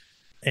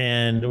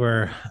 And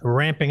we're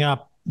ramping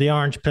up the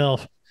Orange Pill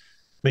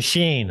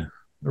machine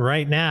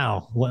right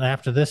now.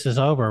 After this is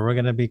over, we're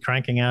going to be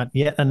cranking out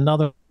yet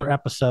another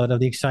episode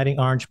of the exciting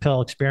Orange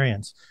Pill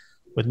experience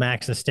with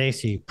Max and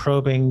Stacy,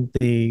 probing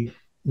the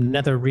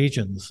nether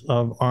regions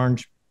of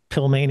Orange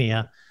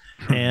Pillmania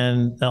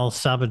and El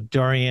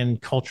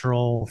Salvadorian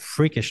cultural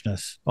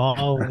freakishness,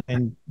 all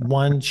in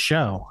one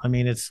show.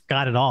 It's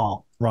got it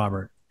all,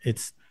 Robert.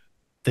 It's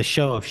the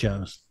show of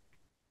shows.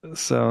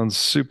 Sounds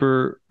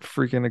super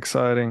freaking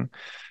exciting.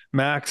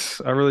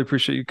 Max, I really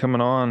appreciate you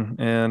coming on,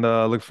 and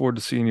look forward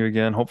to seeing you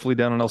again, hopefully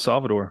down in El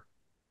Salvador.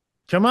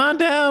 Come on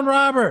down,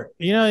 Robert.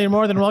 You're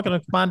more than welcome to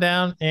come on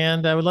down,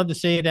 and I would love to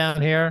see you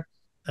down here.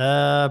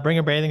 Bring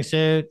a bathing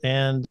suit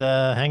and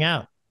hang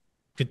out.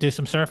 Could do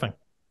some surfing.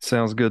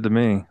 Sounds good to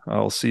me.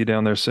 I'll see you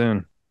down there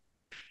soon.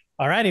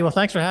 All righty. Well,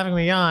 thanks for having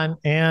me on,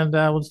 and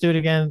let's do it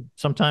again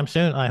sometime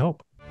soon, I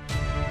hope.